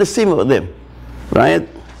 So the same with them. Right?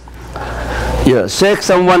 Yeah, shake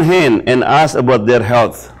someone's hand and ask about their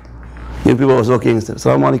health. You people was walking,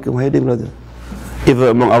 Assalamu alaikum, how are you doing, brother? Either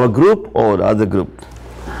among our group or the other group.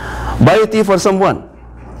 Buy tea for someone.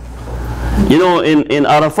 You know, in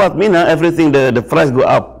Arafat, Mina, everything, the price go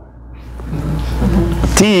up.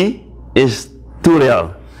 Tea is 2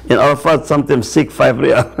 real. In Arafat, sometimes 6, 5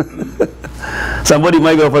 real. Somebody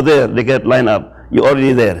might go over there, they get lined up. You're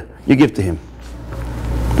already there. You give to him.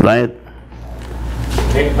 Right?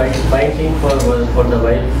 Buying for the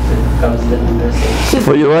wife comes in the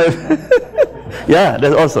For your wife? Yeah,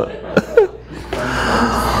 that's also.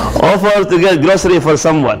 Offer to get grocery for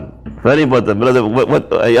someone. Very important. Brother,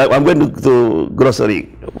 I'm going to grocery.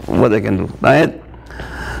 What I can do. Right?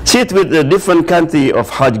 Sit with a different country of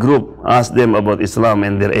Hajj group. Ask them about Islam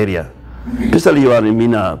and their area. Especially you are in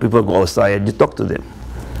Mina, people go outside, you talk to them.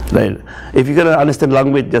 Right? If you cannot understand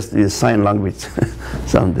language, just use sign language.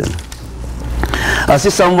 Something. I see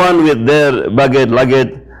someone with their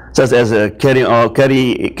luggage, such as carry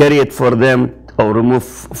it for them or remove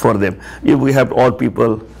for them. We have all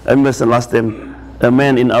people. I remember last time, a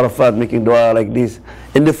man in Arafat making dua like this.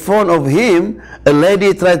 In the front of him, a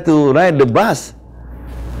lady tried to ride the bus.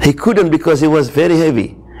 He couldn't because it was very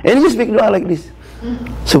heavy. And he just make dua like this.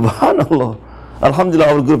 Subhanallah.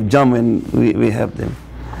 Alhamdulillah, our group jump when we have them.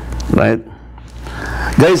 Right?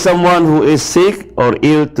 There is someone who is sick or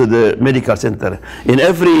ill to the medical center. In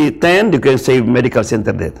every 10, you can say medical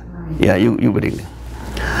center there. Yeah, you bring it.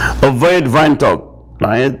 Avoid vain talk.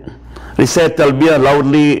 Right? Recite talbiyah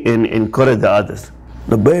loudly and encourage the others.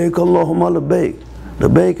 Labbaik Allahumma labbaik.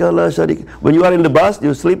 Labbaik Allah sharik. When you are in the bus,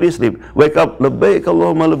 you sleep. Wake up, labbaik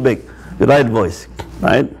Allahumma labbaik. The right voice.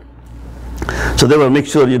 Right? So they will make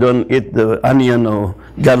sure you don't eat the onion or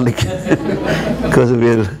garlic because it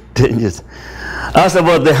will dangerous. Ask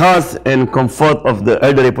about the health and comfort of the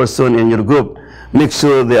elderly person in your group. Make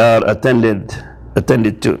sure they are attended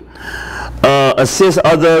to. Assist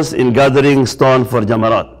others in gathering stone for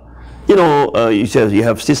Jamarat. You know, you say you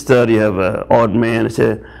have sister, you have an odd man.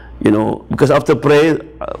 Say, you know, because after pray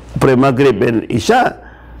Maghrib and Isha,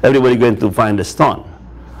 everybody going to find a stone.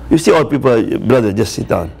 You see old people, brother, just sit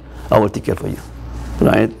down. I will take care for you,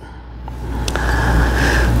 right?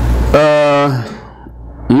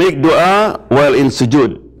 Make dua while in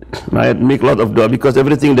sujood, right? Make a lot of dua because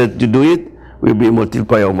everything that you do it will be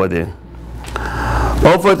multiplied over there.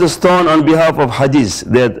 Offer the stone on behalf of Hajjis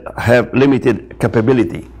that have limited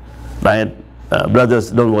capability, right?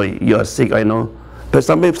 Brothers, don't worry, you are sick, I know. But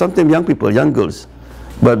sometimes young people, young girls,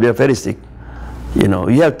 but they are very sick. You know,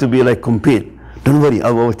 you have to be like compete. Don't worry, I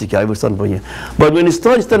will take care, I will stand for you. But when it's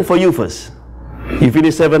stand for you first. You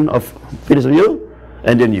finish finish on you,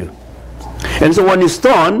 and then you. And so when you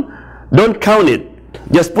stone, don't count it.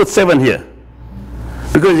 Just put 7 here.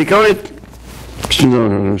 Because you count it,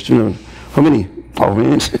 how many? How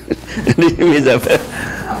many?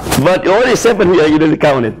 But only 7 here, you don't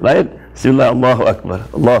count it, right? Bismillah, Allahu Akbar,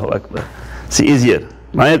 Allahu Akbar. It's easier,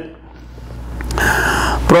 right?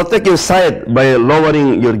 Protect your sight by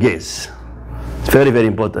lowering your gaze. It's very, very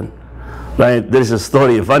important, right? There is a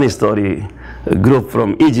story, a funny story. A group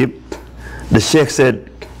from Egypt, the sheikh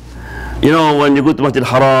said, you know, when you go to Masjid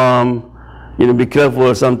Haram, you know, be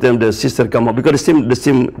careful. Sometimes the sister come up because the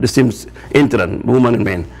same entrance, woman and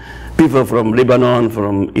man. People from Lebanon,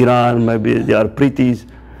 from Iran, maybe they are pretty,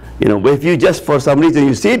 you know. But if you just for some reason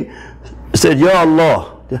you sit, said, Ya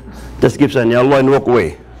Allah, just keep saying Ya Allah and walk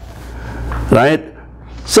away, right?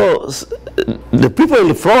 So the people in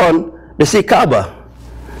the front, they say Kaaba,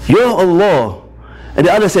 Ya Allah. And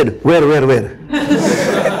the other said, where?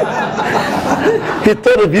 He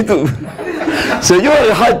thought of you too. So you have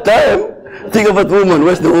a hard time, think about woman,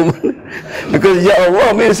 where's the woman? Because Ya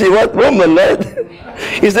Allah means say what woman, right?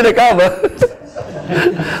 He said a Kaaba.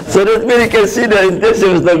 So that means you can see the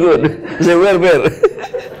intention is not good. He said, where?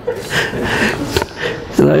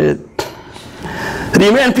 Right.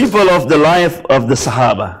 Remind people of the life of the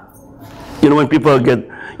Sahaba. You know, when people get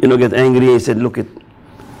angry, he said, look at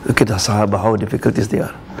the Sahaba, how difficulties they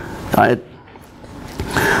are. Right?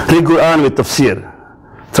 Read Quran with tafsir.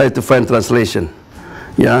 Try to find translation.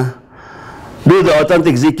 Yeah? Do the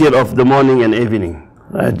authentic zikr of the morning and evening.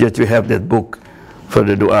 Right? Just we have that book for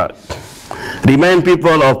the dua. Remind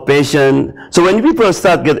people of patience. So when people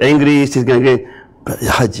start get angry, she's going to get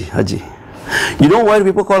Hajj. You know why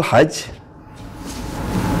people call Hajj?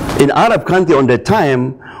 In Arab country on that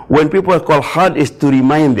time, when people call Hajj is to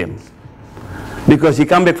remind them. Because he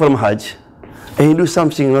come back from Hajj and he do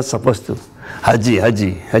something not supposed to. Haji.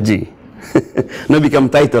 Now become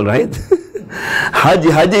title, right?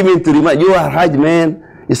 Haji means to remind. You are Hajj, man.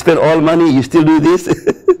 You spend all money, you still do this.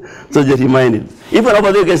 So just remind it. Even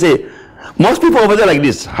over there you can say, most people over there like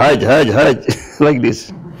this. Hajj. Like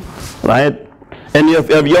this. Right? And if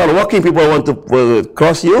you are walking, people want to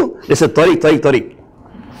cross you, they say Tariq.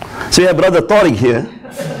 So you have brother Tariq here.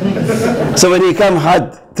 So when he come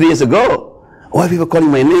Hajj 3 years ago, why people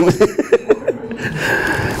calling my name?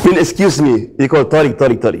 Mean, excuse me, they call Tariq.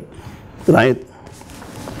 Right?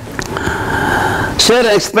 Share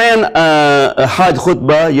and expand a Hajj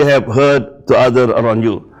khutbah you have heard to others around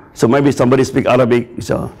you. So maybe somebody speak Arabic,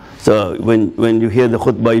 so when you hear the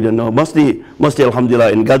khutbah, you don't know. Mostly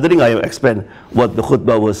alhamdulillah, in gathering I explain what the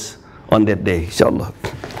khutbah was on that day, inshallah.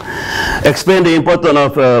 Explain the importance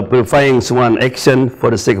of purifying one's action for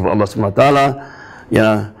the sake of Allah subhanahu wa ta'ala.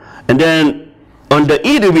 Yeah. And then on the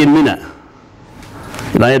Eid will be in Mina.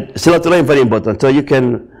 Right? Silaturahim very important. So you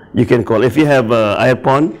can call. If you have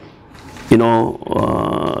iPhone, you know,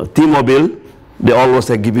 T-Mobile, they always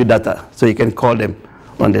give you data. So you can call them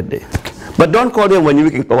on that day. But don't call them when you're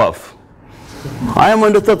making tawaf. I am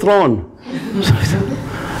on the third throne.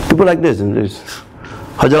 People like this.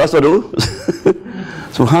 Hajar Aswadu.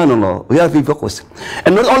 Subhanallah. We have to be focused.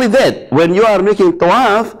 And not only that, when you are making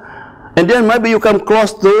tawaf, and then maybe you come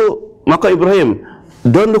close to Maqam Ibrahim,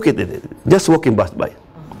 don't look at it, just walking past by.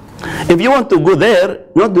 If you want to go there,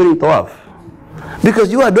 not during tawaf,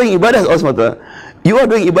 because you are doing ibadah also. You are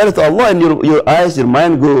doing ibadah to Allah, and your eyes, your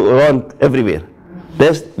mind go around everywhere.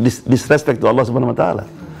 There's disrespect to Allah subhanahu wa ta'ala.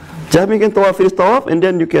 Just make tawaf, finish tawaf, and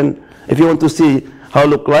then you can, if you want to see how it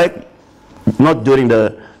look like, not during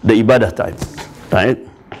the ibadah time, right?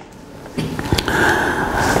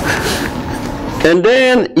 And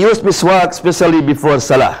then use miswak, especially before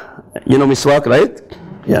salah. You know miswak, right?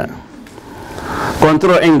 Yeah.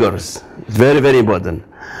 Control angers. Very, very important.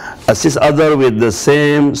 Assist others with the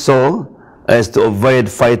same so as to avoid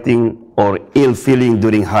fighting or ill feeling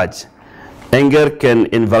during Hajj. Anger can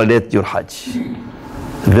invalidate your Hajj.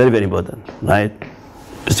 Very, very important, right?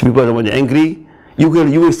 Because people, when you're angry, you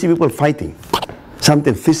will see people fighting,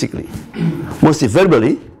 something physically, mostly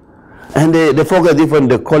verbally, and they forget even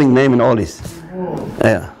the calling name and all this.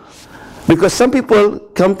 Yeah. Because some people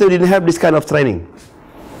come to didn't have this kind of training.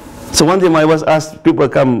 So one time I was asked, people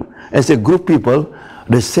come and say, group people,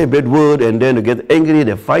 they say bad word and then they get angry,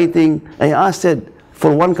 they're fighting. And I said,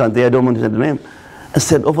 for one country, I don't want to say the name, I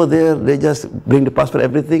said, over there, they just bring the passport,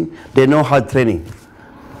 everything. They know hard training.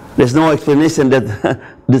 There's no explanation that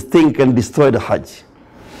this thing can destroy the Hajj,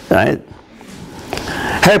 right?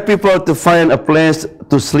 Help people to find a place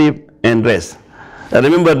to sleep and rest. I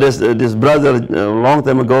remember this brother a long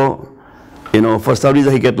time ago, you know, for some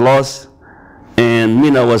reason he get lost, and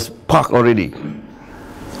Mina was parked already.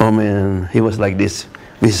 Oh man, he was like this,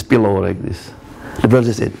 with his pillow like this. The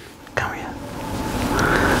brother said, come here.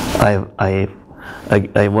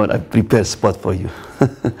 I prepared a spot for you.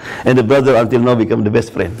 And the brother until now become the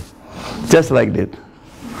best friend. Just like that,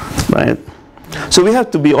 right? So we have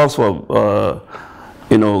to be also,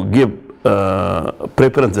 you know, give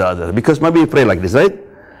preference to others. Because maybe you pray like this, right?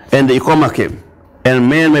 And the Iqamah came. And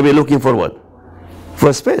man may be looking for what?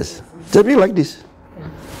 For space. Just be like this.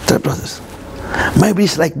 Tell brothers. Maybe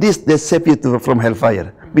it's like this that save you from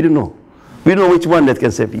hellfire. We don't know. We don't know which one that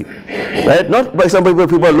can save you. Right? Not by some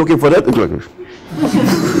people are looking for that.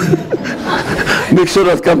 Make sure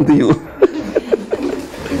that come to you.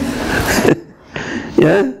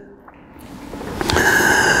 Yeah?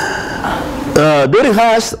 During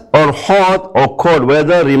Hajj or hot or cold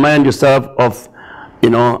weather, remind yourself of, you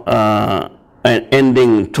know, an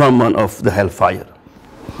ending torment of the hellfire.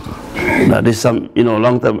 Now, this some, you know,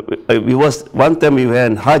 long time. One time we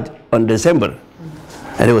went Hajj on December,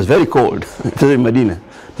 and it was very cold, especially in Medina.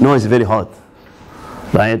 Now it's very hot,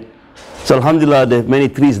 right? So Alhamdulillah, there are many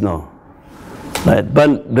trees now, right?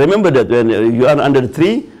 But remember that when you are under the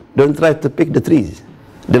tree, don't try to pick the trees,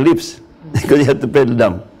 the leaves, because you have to pedal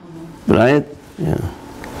them, right? Yeah.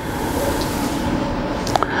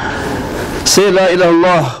 Say La ilaha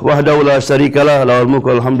illallah wahdahu la sharika lah lahul mulku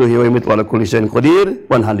wal hamdu wa yumiitu wa ala kulli shay'in qadir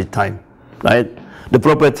 100 times, right? The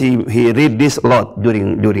Prophet he read this a lot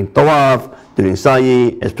during tawaf, during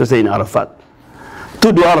sa'i, especially in Arafat.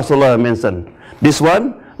 Two dua Rasulullah mentioned. This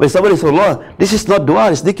one, when somebody said, Allah, this is not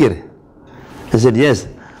dua, it's dhikr. He said, yes,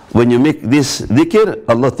 when you make this dhikr,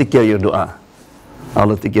 Allah take care of your dua.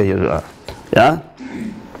 Allah take care of your dua. Yeah?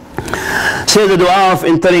 Say the dua of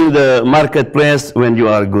entering the marketplace when you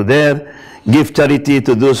are good there. Give charity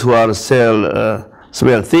to those who are sell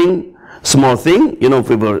small thing. You know,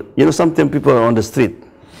 people. You know, sometimes people are on the street,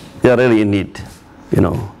 they are really in need. You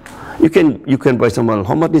know, you can buy someone.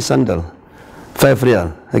 How much is sandal? 5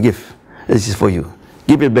 riyal. I give. This is for you.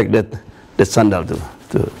 Give it back that sandal to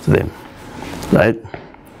them, right?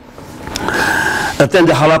 Attend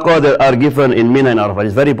the halaqah that are given in Mina and Arafat.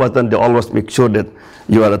 It's very important. They always make sure that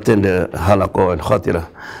you are attend the halaqah and khatira.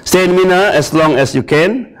 Stay in Mina as long as you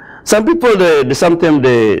can. Some people, sometimes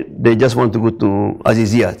they just want to go to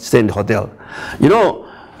Aziziyah, stay in the hotel. You know,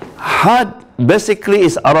 Hajj basically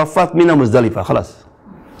is Arafat, Mina, Muzdalifah, khalas.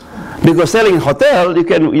 Because selling hotel, you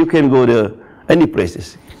can go to any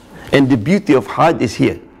places. And the beauty of Hajj is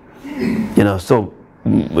here. You know, so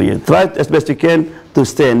you try as best you can to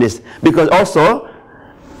stay in this. Because also,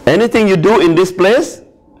 anything you do in this place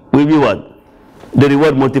will be what? The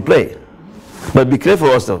reward multiply. But be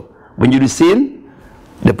careful also. When you do sin,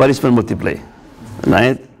 the punishment multiply,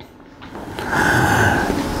 right?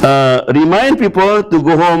 Remind people to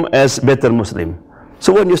go home as better Muslim.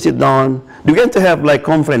 So when you sit down, you get to have like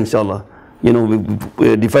conference, inshallah. You know,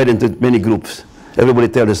 we divide into many groups. Everybody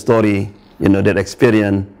tell the story, you know, their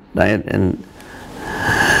experience, right? And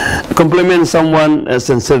compliment someone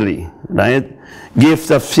sincerely, right? Give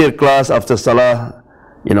tafsir class after salah.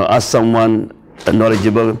 You know, ask someone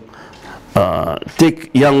knowledgeable. Take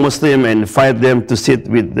young Muslim and invite them to sit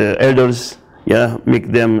with the elders, yeah, make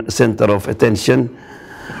them center of attention.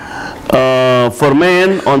 For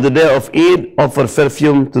men, on the day of Eid, offer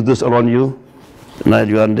perfume to those around you. Right,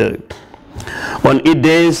 you are there. On Eid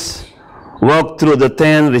days, walk through the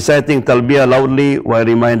tent reciting talbiyah loudly while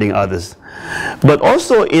reminding others. But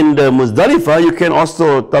also in the Muzdalifah, you can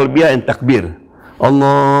also talbiyah and takbir.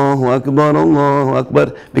 Allahu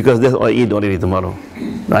Akbar, because there's Eid already tomorrow.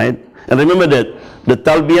 Right? And remember that the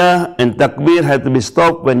talbiyah and takbir had to be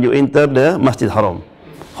stopped when you enter the Masjid Haram.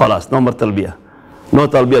 Khalas, no more talbiyah. No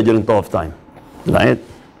talbiyah during tawaf time. Right?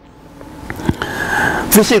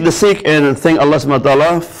 Visit the sick and thank Allah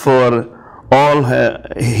SWT for all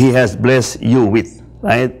He has blessed you with.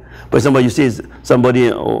 Right? For example, you see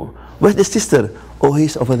somebody, oh, where's the sister? Oh,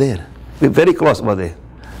 he's over there. We're very close over there.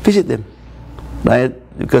 Visit them. Right?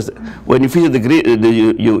 Because when you visit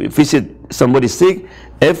you visit somebody sick,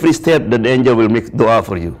 every step that the angel will make dua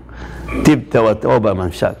for you. Tib tawa tawba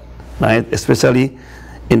man shak. Right? Especially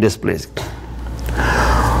in this place.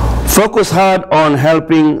 Focus hard on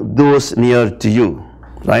helping those near to you.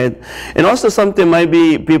 Right? And also something might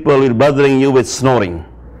be people will bothering you with snoring.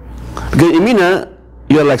 Because in Mina,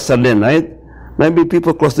 you're like sardine, right? Maybe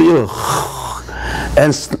people close to you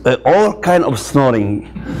and all kind of snoring.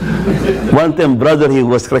 One time, brother, he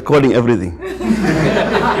was recording everything.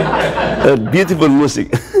 Beautiful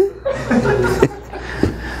music.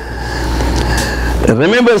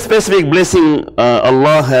 Remember specific blessing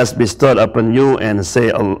Allah has bestowed upon you and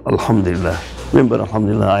say Alhamdulillah. Remember,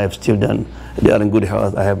 Alhamdulillah, I have children. They are in good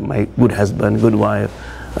health. I have my good husband, good wife,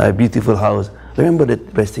 a beautiful house. Remember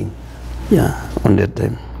that blessing. Yeah, on that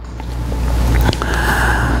time.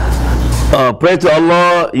 Pray to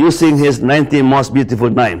Allah using His 90 most beautiful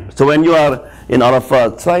name. So when you are in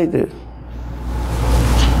Arafat, try it.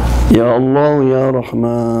 Ya Allah, Ya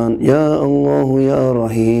Rahman, Ya Allah, Ya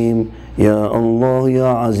Rahim, Ya Allah,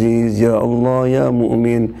 Ya Aziz, Ya Allah, Ya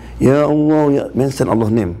Mu'min, Ya Allah, Ya... Mention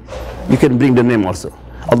Allah's name. You can bring the name also.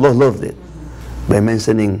 Allah loved it by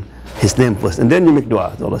mentioning His name first. And then you make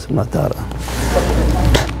dua to Allah subhanahu wa ta'ala.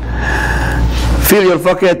 Fill your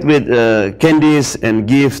pocket with candies and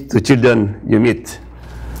give to children you meet.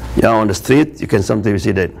 Yeah, on the street, you can sometimes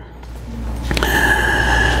see that.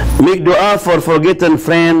 Make dua for forgotten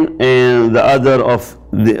friend and the other of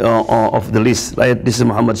the list. Right? This is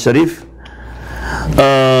Muhammad Sharif.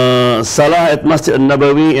 Salah at Masjid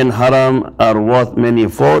al-Nabawi and Haram are worth many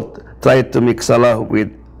fold. Try to make salah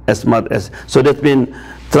with as much as. So that means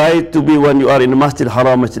try to be when you are in the Masjid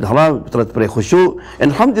Haram, try to pray khushu.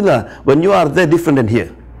 And alhamdulillah, when you are there different than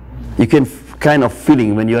here. You can kind of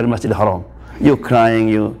feeling when you are in Masjid Haram. You're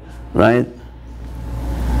crying, right?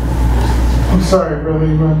 I'm sorry, brother.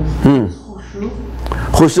 Khushu?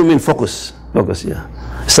 Khushu means focus. Focus, yeah.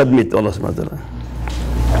 Submit to Allah subhanahu wa ta'ala.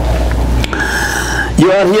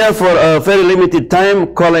 You are here for a very limited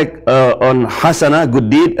time. Collect on hasana, good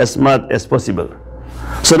deed, as much as possible.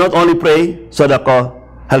 So not only pray, sadaqah,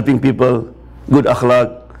 helping people, good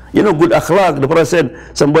akhlaq. You know, good akhlaq, the Prophet said,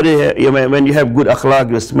 somebody, when you have good akhlaq,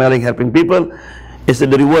 you're smiling, helping people, it's the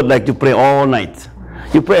reward like to pray all night.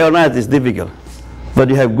 You pray all night, it's difficult. But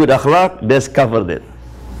you have good akhlaq, that's covered it.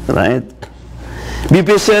 Right? Be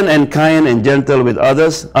patient and kind and gentle with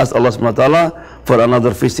others. Ask Allah subhanahu wa ta'ala for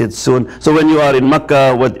another visit soon. So when you are in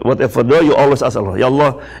Makkah, whatever do, you always ask Allah, Ya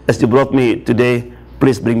Allah, as you brought me today,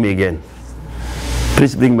 please bring me again.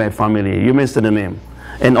 Please bring my family. You mention the name.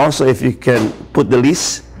 And also if you can put the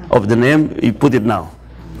list of the name, you put it now.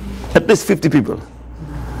 At least 50 people.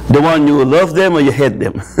 The one you love them or you hate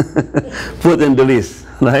them. Put in the list,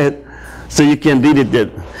 right? So you can read it there.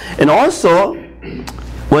 And also,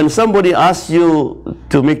 when somebody asks you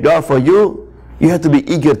to make dua for you, you have to be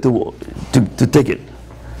eager to take it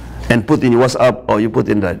and put in your WhatsApp or you put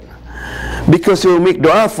in that. Because you make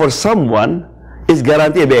dua for someone, it's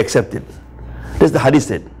guaranteed to be accepted. That's the hadith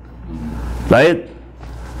said. Right?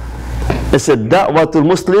 It said, Da'watul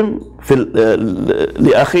Muslim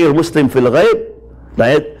li akhir Muslim fil ghaib.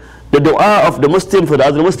 Right? The dua of the Muslim for the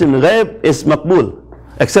other Muslim in ghaib is makbul,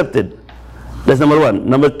 accepted. That's number one.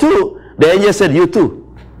 Number two, the angel said, you too.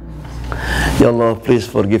 Ya Allah, please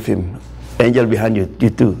forgive him. Angel behind you, you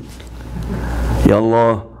too. Ya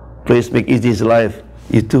Allah, please make easy his life,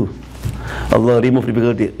 you too. Allah, remove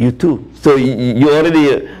difficulty, you too. So you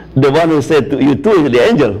already, the one who said to you too is the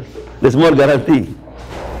angel. There's more guarantee.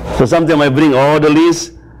 So sometimes I bring all the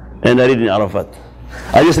list and I read in Arafat.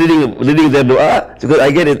 I just reading their dua because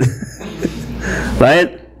I get it.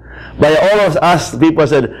 Right? But all of us people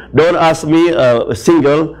said, don't ask me a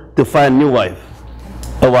single to find new wife,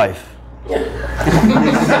 a wife.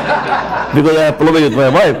 Because I have problem with my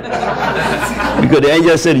wife. Because the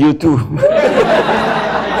angel said, you too.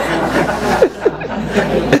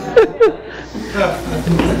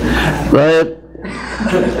 Right?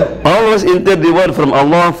 Always intend reward from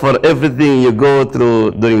Allah for everything you go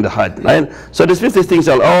through during the Hajj. Right? So these 50 things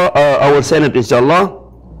are I will send it, inshallah,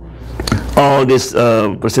 all this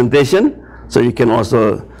presentation, so you can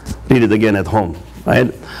also read it again at home.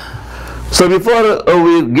 Right? So before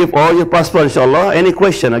we give all your passport, inshallah, any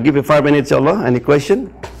question? I'll give you 5 minutes, inshallah. Any question?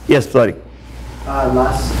 Yes, sorry.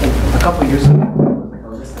 A couple years ago, there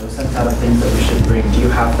was sent out of things that we should bring. Do you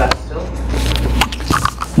have that still?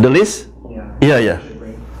 The list? Yeah.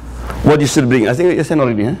 What you should bring? I think you sent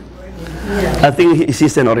already, huh? Yeah. I think he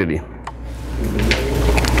sent already.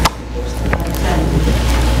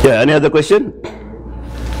 Yeah, any other question?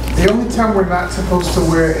 The only time we're not supposed to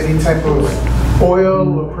wear any type of oil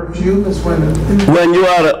or perfume is when you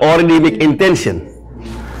are already make intention.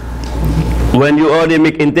 When you already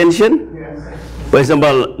make intention, for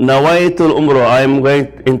example, Nawaitul Umrah, I am going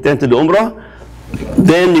to intend to do Umrah,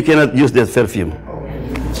 then you cannot use that perfume.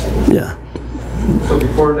 Yeah. So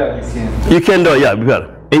before that you can? You can do, yeah,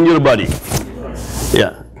 before, in your body.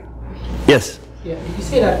 Yeah. Yes. Yeah, did you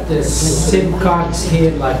say that the SIM cards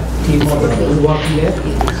here, like T-Mobile, will work here?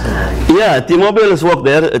 Yeah, T-Mobile is work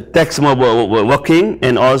there, text mobile working,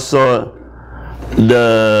 and also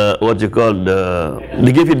the, what you call,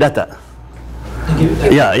 they give you data.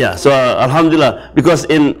 Yeah. So Alhamdulillah, because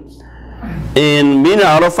in Mina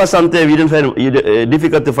Arafah sometimes you don't find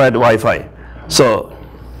difficult to find Wi-Fi. So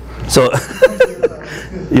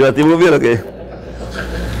you are T-Mobile, okay?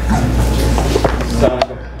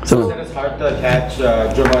 So it's hard to catch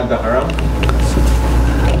Jummah at the Haram?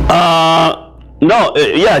 No,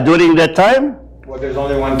 yeah, during that time. Well, there's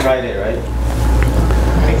only one Friday, right?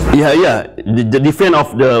 Yeah. The different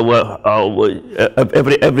of the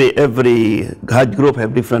every Hajj group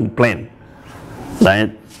have different plan,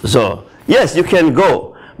 right? So yes, you can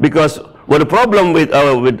go, because what the problem with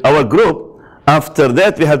our group, after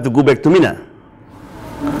that we have to go back to Mina.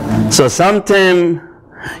 So sometime,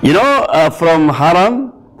 from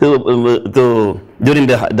Haram to during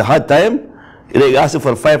the Hajj time, they ask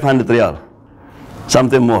for 500 riyal,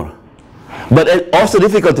 something more. But it's also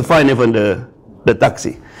difficult to find even the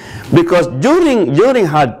taxi, because during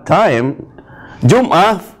Hajj time,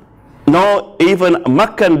 Jum'ah, no, even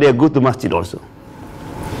Makkah they go to masjid also,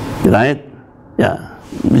 right? Yeah,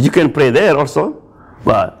 you can pray there also,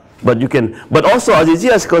 but you can, but also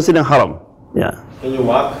Aziziyah is considered haram. Yeah. Can you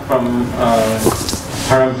walk from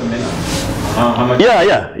Haram to Mina? How much?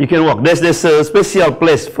 Yeah, you can walk. There's a special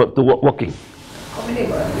place to walking. How many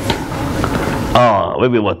miles?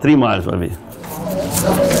 Maybe what, 3 miles maybe.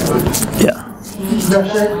 Yeah.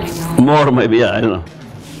 More maybe, yeah, I don't know.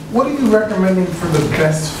 What are you recommending for the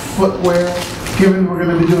best footwear, given we're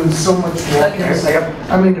going to be doing so much walking?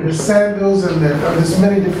 I mean, there's sandals and there's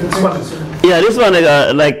many different things. Yeah, this one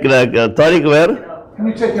like Tariq wear. Can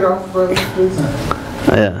you take it off, brother, please?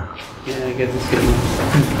 Yeah. Yeah, I get this good.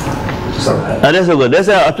 That's so good. That's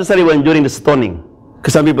especially when during the stoning,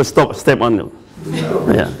 because some people step on them.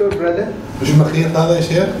 Yeah. مش مخيط هذا يا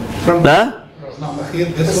شيخ؟ لا؟ مخيط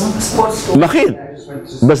this one؟ مخيط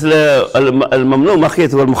بس الممنوع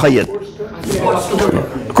مخيط هو المخيط.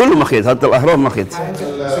 كله مخيط حتى الأهرام مخيط.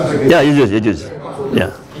 Yeah, يجوز. Yeah.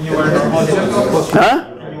 Huh?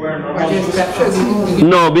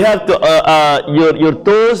 No, we have to your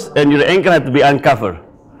toes and your ankle have to be uncovered.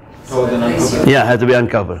 Yeah, have to be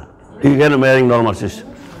uncovered. You cannot wearing normal shoes.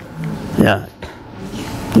 Yeah.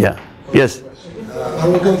 Yes. Are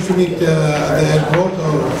we going to meet at the airport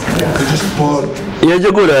or just for? Yeah,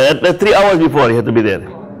 you're good. At 3 hours before you have to be there.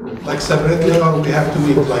 Like separately, or we have to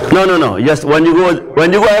meet like? No. Just when you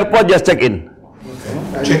go airport, just check in.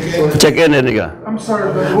 Okay. Check in and you go. I'm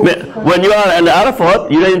sorry, but when you are in the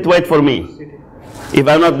Arafat, you don't need to wait for me. If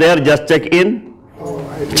I'm not there, just check in,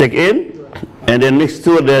 and then make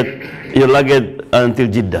sure that your luggage until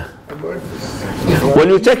Jeddah. When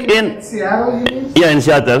you check in, Seattle, you mean? yeah, in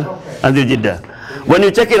Seattle, until Jeddah. When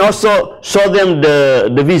you check in, also show them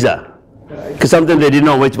the visa, because sometimes they didn't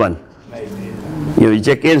know which one. You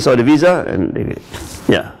check in, show the visa, and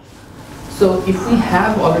yeah. So if we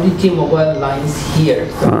have already T-Mobile lines here,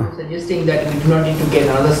 so I'm suggesting that we do not need to get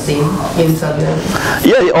another SIM in somewhere.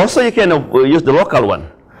 Yeah, also you can use the local one.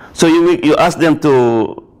 So you ask them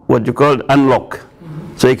to what you call unlock,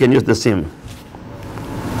 so you can use the SIM.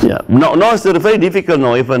 Yeah, no, it's very difficult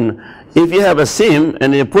now. Even if you have a SIM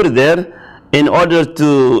and you put it there, in order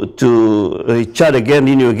to recharge again,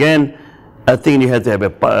 renew again, I think you have to have a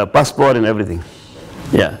passport and everything.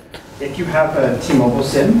 Yeah. If you have a T-Mobile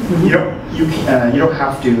SIM, you don't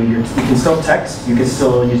have to. You can still text. You can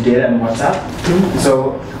still use data and WhatsApp.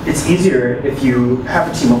 So it's easier if you have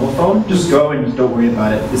a T-Mobile phone. Just go and don't worry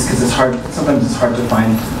about it. It's because it's hard. Sometimes it's hard to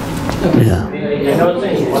find Yeah. And also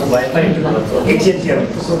in Wi-Fi also.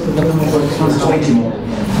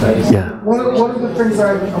 Yeah. One of the things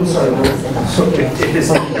I'm sorry. So if it's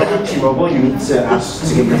like you don't have T-Mobile, you need to ask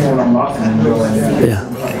to get your phone unlocked and then go in. Yeah.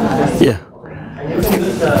 Yeah.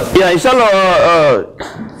 Yeah, inshallah.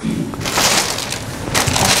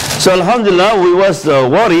 So alhamdulillah, we was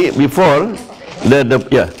worried before that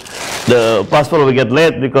the passport will get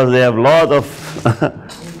late because they have a lot of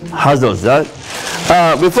hassles. Right?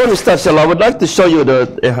 Before we start, inshallah, I would like to show you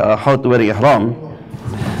the how to wear ihram.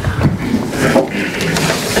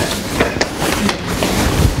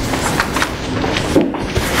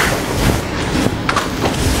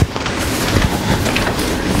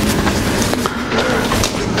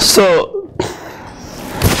 So,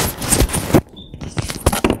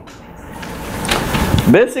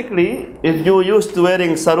 basically, if you used to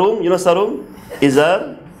wearing sarung, you know sarung,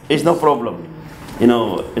 izar, it's no problem. You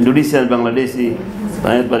know, Indonesian, Bangladeshi,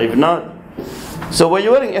 right? But if not, so when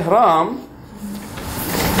you're wearing ihram,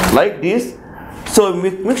 like this, so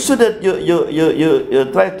make sure that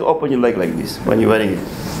you try to open your leg like this when you're wearing it,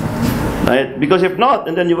 right? Because if not,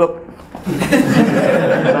 and then you walk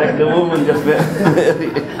like the woman just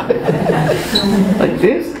like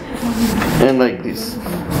this and like this.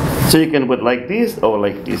 So you can put like this or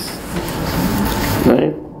like this,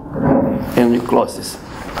 right? And you close this.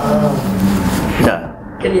 Yeah.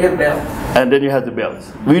 Can you have belt? And then you have the belt.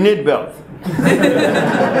 We need belt.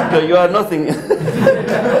 So you are nothing.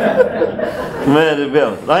 Wear the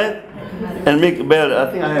belt, right? And make a belt.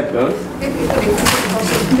 I think I have belt.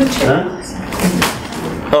 Huh?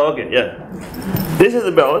 Oh, okay, yeah. This is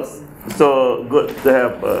the belt. So good to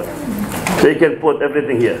have. So you can put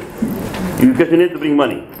everything here. Because you need to bring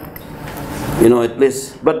money. You know, at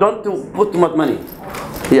least. But don't put too much money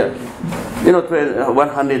here. You know,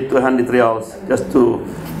 100, 200 reals just to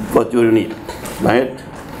what you need, right?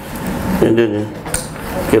 And then,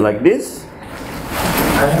 okay, like this.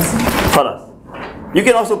 Khalas. You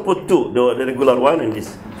can also put two, the regular one and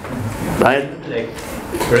this, right? Like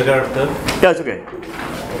regular stuff? Yeah, it's okay.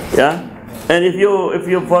 Yeah, and if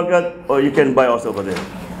you forgot, or you can buy also over there,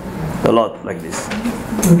 a lot like this.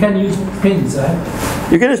 You can use pins,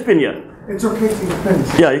 right? You can spin, yeah. It's okay to use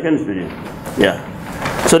pins. Yeah, you can spin it. Yeah.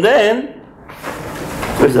 So then,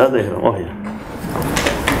 where's the other ihram? Oh, here.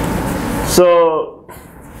 So,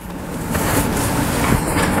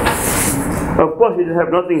 of course, you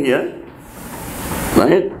have nothing here,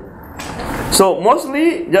 right? So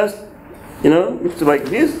mostly just, you know, it's like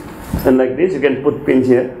this and like this. You can put pins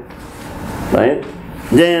here, right?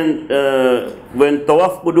 Then when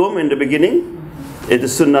tawaf qudum in the beginning, it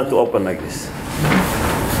is sunnah to open like this.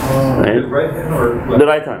 Right? The right hand or left? The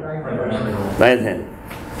right hand. Right hand.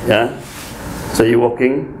 Yeah. So you're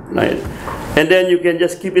walking, right? And then you can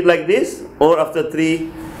just keep it like this, or after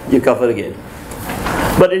 3, you cover again.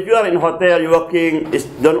 But if you are in hotel, you're walking,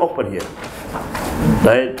 don't open here,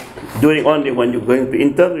 right? Doing only when you're going to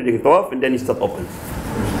enter, doing tawaf, and then you start open,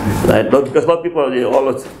 right? Because a lot of people, they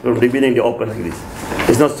always from the beginning they open like this.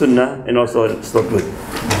 It's not sunnah, and also it's not good.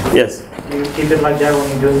 Yes. Do you keep it like that when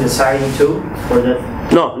you're doing the sa'i too, or that?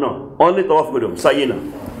 No, only tawaf qudum, sayyina.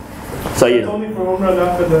 Only for Umrah,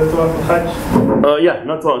 not for the Tawaf al-Hajj? Yeah,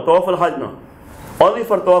 not tawaf al-Hajj, no. Only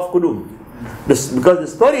for tawaf qudum. Because the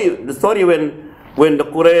story when the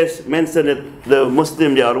Quraysh mentioned that the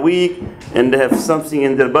Muslims, they are weak and they have something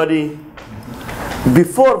in their body,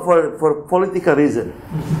 before for political reason.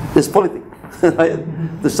 It's politics.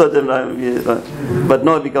 The certain, but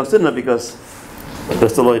now it becomes sunnah because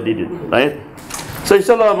Rasulullah did it, right? So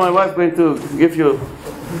inshallah, my wife going to give you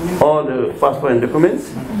all the passport and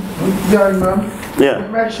documents. Yeah, Imam. Yeah.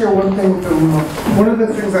 Let me share one thing with you. One of the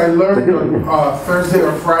things I learned on Thursday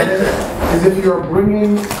or Friday is if you're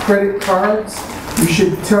bringing credit cards, you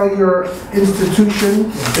should tell your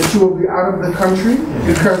institution that you will be out of the country,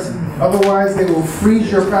 because otherwise they will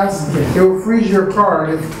freeze your they will freeze your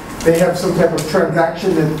card if they have some type of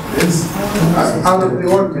transaction that is out of the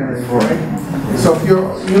ordinary, right? So if you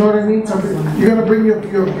know what I mean? So you're going to bring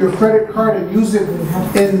your credit card and use it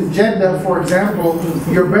in Jeddah, for example,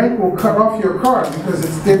 your bank will cut off your card because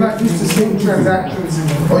they're not used to seeing transactions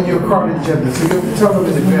on your card in Jeddah. So you have to tell them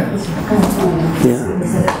in advance. Yeah.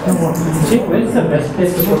 Chief, where is the best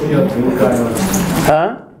place to put your green card on?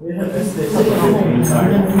 Huh? Where is the best place to put your green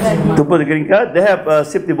card? To put the green card, they have a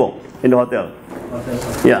safety box in the hotel.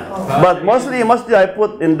 Yeah, but mostly I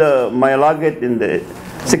put in my luggage in the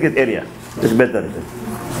secret area. It's better.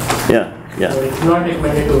 Yeah. So it's not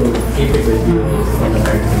recommended to keep it with you on the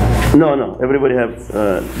card? No. Everybody have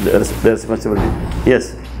their responsibility.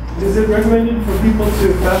 Yes. Is it recommended for people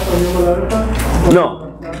to fast on Yom Arafah?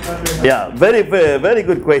 No. Yeah, very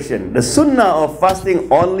good question. The sunnah of fasting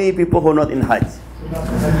only people who are not in Hajj.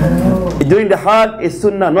 During the Hajj is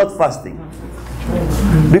sunnah, not fasting.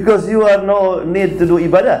 Because you are no need to do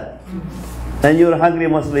ibadah. And you're hungry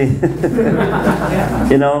mostly.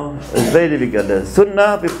 You know, it's very difficult. The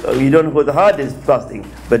sunnah, you don't go to Hajj, is fasting.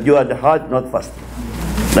 But you are the Hajj, not fasting.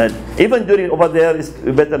 But even during over there, it's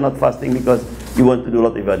better not fasting because you want to do a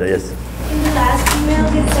lot of ibadah, yes. In the last email,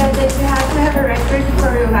 it said that you have to have a record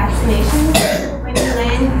for your vaccination when you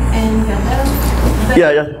land in Jeddah. But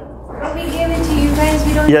Yeah. when we give it to you guys,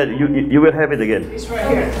 we don't. Yeah, you will have it again. It's right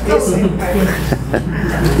here.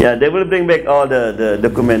 Yeah, they will bring back all the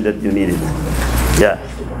document that you needed. Yeah.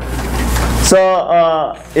 So,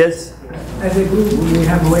 yes. As a group, we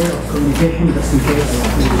have a way of communication just in case.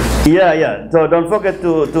 Yeah. So don't forget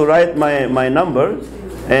to write my number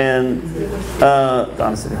and to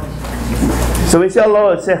answer it. So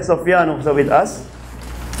inshallah, Sheikh Sofyan also with us.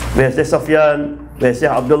 We have Sheikh Sofyan, we have Sheikh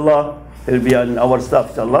Abdullah. He will be on our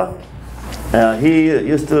staff, inshallah. He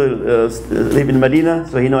used to live in Medina,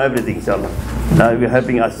 so he know everything, inshallah. He'll be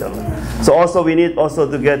helping us, inshallah. So also we need also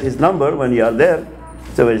to get his number when you are there.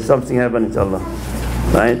 So when something happens, inshallah.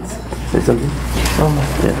 Right? Say something?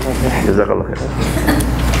 Yeah. Jazakallah khair.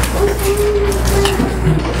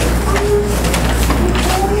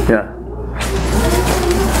 Yeah.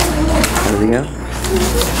 Anything else?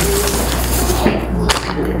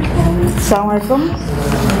 Assalamualaikum.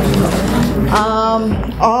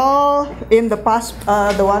 All in the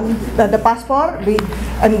the passport.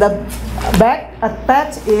 In the back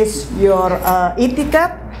attached is your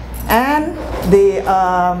e-ticket and the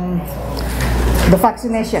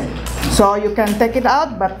vaccination. So you can take it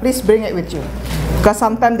out, but please bring it with you because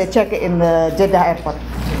sometimes they check it in the Jeddah airport.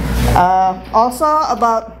 Also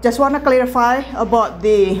just want to clarify about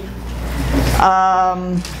the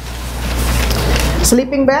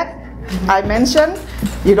sleeping bag. I mentioned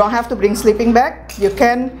you don't have to bring sleeping bag. You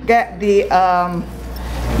can get the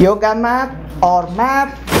yoga mat or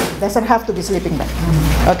mat. Doesn't have to be sleeping bag.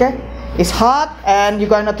 Okay? It's hot and you're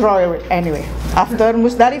gonna throw it anyway. After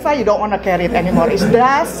Musdalifah, you don't want to carry it anymore. It's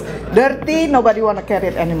dust, dirty. Nobody want to carry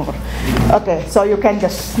it anymore. Okay, so you can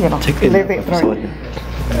just leave it. Throw it.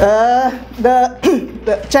 The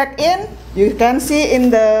check-in, you can see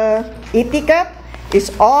in the e-ticket.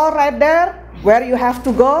 It's all right there where you have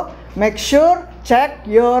to go. Make sure, check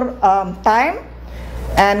your time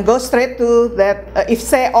and go straight to that. If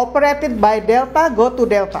say operated by Delta, go to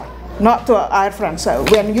Delta, not to Air France. So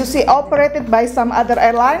when you see operated by some other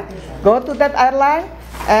airline, go to that airline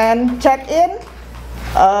and check in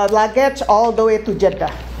luggage all the way to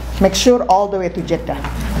Jeddah. Make sure all the way to Jeddah.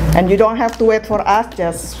 And you don't have to wait for us,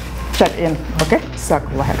 just check in, okay? So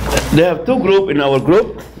go ahead. They have two groups in our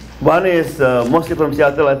group. One is mostly from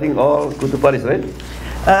Seattle, I think all go to Paris, right?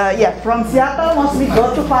 Yeah, from Seattle mostly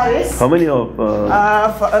go to Paris. How many of?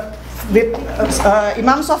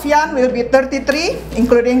 Imam Sofyan will be 33,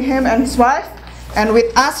 including him and his wife, and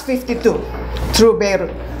with us 52 through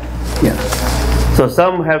Beirut. Yeah. So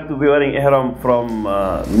some have to be wearing ihram from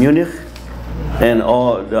Munich, and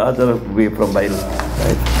all the other will be from Beirut.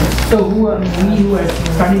 Right? So we who are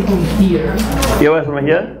starting from here. You are from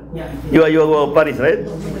here? Yeah. You are Paris, right?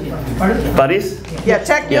 Paris? Yeah,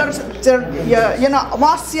 check your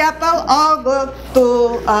most Seattle all go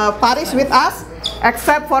to Paris with us,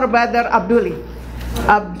 except for Brother Abdullahi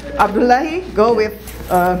go with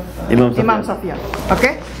Imam Sofyan.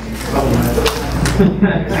 Okay?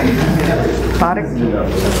 Tariq.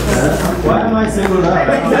 Why am I singled out?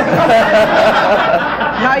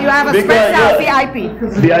 Now you have a special VIP.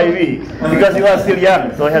 VIP, because you are still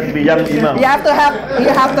young, so you have to be young Imam. You have to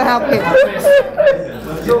help him.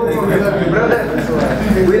 So, brother,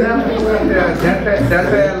 we have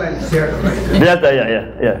Delta Airlines here, right? Delta,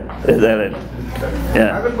 yeah. Delta Airlines. I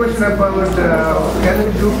have a question about can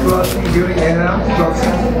we do flossing during ihram?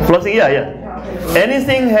 Flossing, yeah.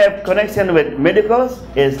 Anything have connection with medicals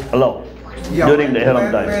is allowed during the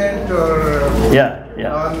ihram time. Yeah.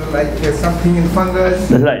 On like something in fungus.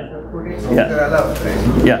 That's right. They're allowed,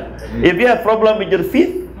 right? Yeah. If you have problem with your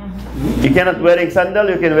feet, you cannot wearing sandal,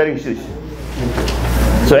 you can wearing shoes.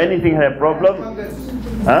 So anything have problem?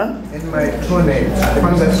 Huh? In my toenail,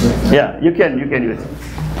 fungus. Yeah, you can use it.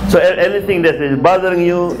 So anything that is bothering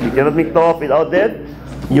you, you cannot make tawaf without that,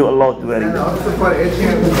 you are allowed to wear it. And also for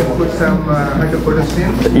Asian, you can put some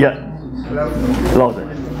hydrocortisone. Yeah, allowed it.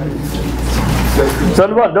 So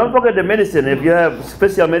don't forget the medicine. If you have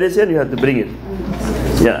special medicine, you have to bring it.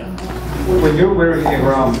 Yeah. When you're wearing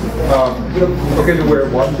ihram, okay to wear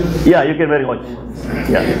watches? Yeah, you can wear watch.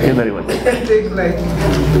 Yeah, you're very welcome. You can take like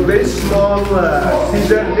very small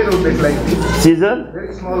scissor, little bit like this. Scissor?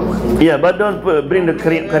 Very small one. Yeah, but don't bring the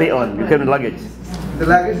carry on. You can luggage. The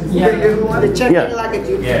luggage, the little one. The check-in Yeah. luggage.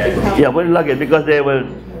 You Yeah, put luggage because they will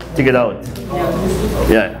take it out.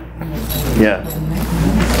 Yeah, yeah.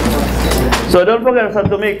 So don't forget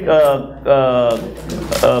to make a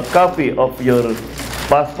copy of your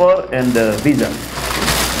passport and the visa,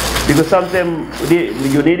 because sometimes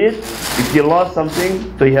you need it. If you lost something,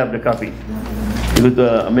 so you have the copy. You go to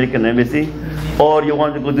the American embassy, or you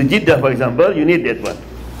want to go to Jeddah, for example, you need that one.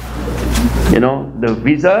 You know, the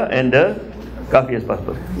visa and the copy of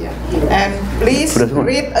passport. Yeah. And please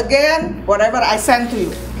read again whatever I sent to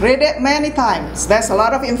you. Read it many times. There's a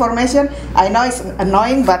lot of information. I know it's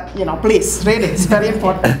annoying, but you know, please read it. It's very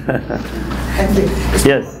important.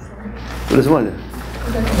 Yes. Sudah semuanya.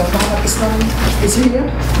 Muhammad Islam is here.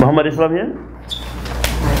 Muhammad Islam here?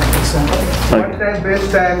 What time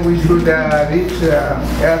best time we should reach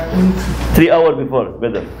airport? 3 hours before,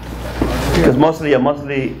 better. Because mostly,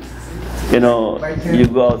 you know, you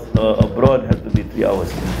go out abroad has to be 3 hours.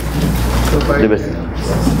 The best.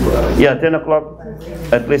 Yeah, 10 o'clock,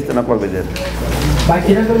 at least 10 o'clock be there. By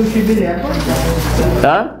 10 o'clock we should be there.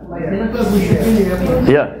 Huh? By 10 o'clock we should be there.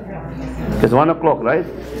 Yeah. It's 1 o'clock, right?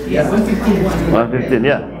 Yeah, 1:15. 1:15,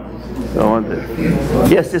 yeah. So 1:30.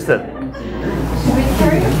 Yes, sister.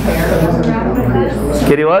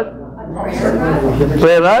 Carry what?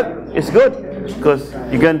 Prayer rug? It's good, because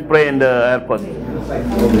you can pray in the airport.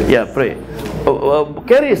 Yeah, pray.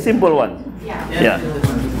 Carry a simple one. Yeah.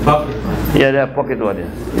 Yeah, they have pocket one, yeah.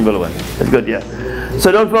 Simple one. That's good, yeah.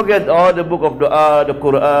 So don't forget all the book of Dua, the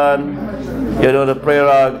Quran, you know, the prayer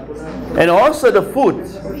rug, and also the food.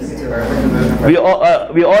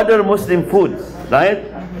 We order Muslim food, right?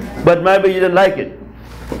 But maybe you don't like it,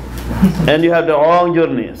 and you have the long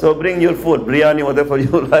journey. So bring your food, biryani, whatever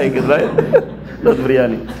you like, right? Not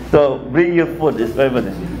biryani. So bring your food, it's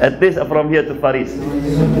favorite. At least from here to Paris,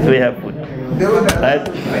 we have food. Right?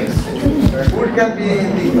 Food can be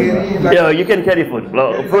carried. Like Yeah, you can carry food.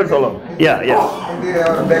 Food along. Yeah, yeah.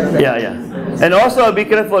 Yeah, yeah. And also be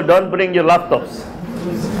careful, don't bring your laptops.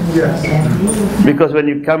 Yes. Because when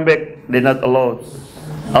you come back, they're not allowed.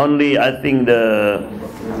 Only, I think,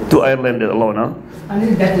 to Ireland they're allowed, no?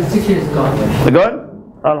 And that restriction is gone. Gone?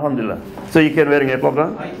 Alhamdulillah. So you can wear a laptop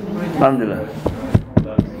now? Alhamdulillah.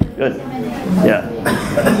 Good. Yeah.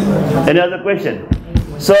 Any other question?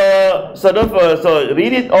 So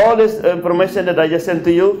read it, all this information that I just sent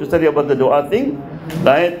to you to study about the dua thing,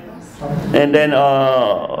 right? And then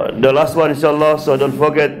the last one, inshallah. So don't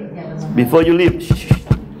forget, before you leave,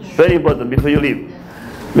 very important, before you leave,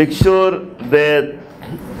 make sure that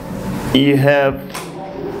you have,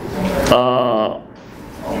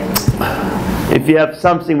 if you have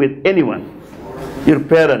something with anyone, your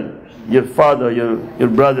parent, your father, your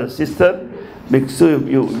brother, sister, make sure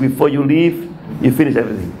before you leave, you finish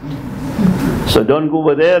everything. So don't go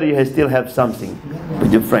over there, you still have something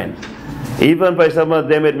with your friend. Even for example,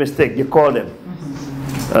 they made mistake, you call them.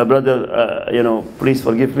 Brother, you know, please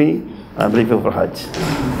forgive me, I'm leaving for Hajj.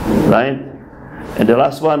 Right? And the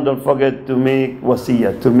last one, don't forget to make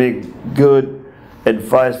wasiyah, to make good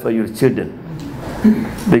advice for your children.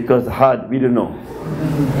 Because hard, we don't know.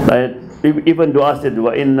 Right? Even dua said,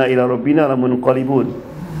 wa inna ila rabbina lamunqalibun.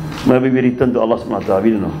 Maybe we return to Allah subhanahu wa ta'ala,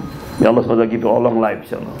 we don't know. May Allah subhanahu wa ta'ala give you a long life,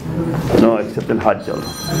 inshallah. No, except in Hajj, inshallah.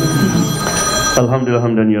 Alhamdulillah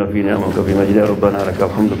hamdan yuafi ni'amaka fi majdi rabbana lakal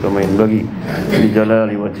hamdu kama yanbaghi li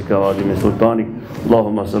jalali wajhika wa 'azimi sultanik.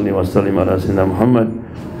 Allahumma salli wa sallim ala sayyidina Muhammad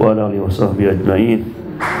wa ala alihi wa sahbihi ajma'in.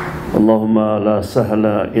 Allahumma la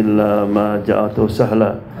sahla illa ma ja'atu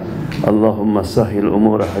sahla. Allahumma sahhil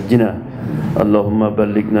umura hajjina. Allahumma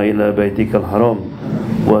ballighna ila baitikal haram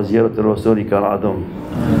wa ziyarat rasulika al-'azam.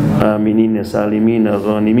 آمنين سالمين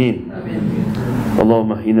غانمين اللهم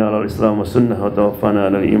احينا على الإسلام والسنة وتوفنا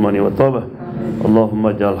على الإيمان والتوبة اللهم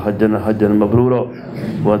اجعل حجنا حجا مبرورا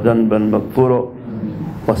وذنبا مغفورا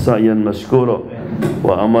وسعيا مشكورا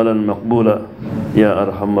وعملا مقبولا يا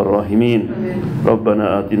أرحم الراحمين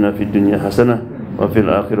ربنا آتنا في الدنيا حسنة وفي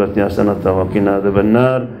الآخرة حسنة وقنا عذاب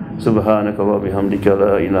النار سبحانك وبحمدك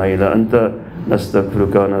لا إله إلا أنت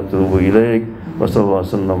نستغفرك ونتوب إليك وصلى الله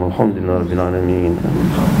وسلم والحمد لله رب العالمين.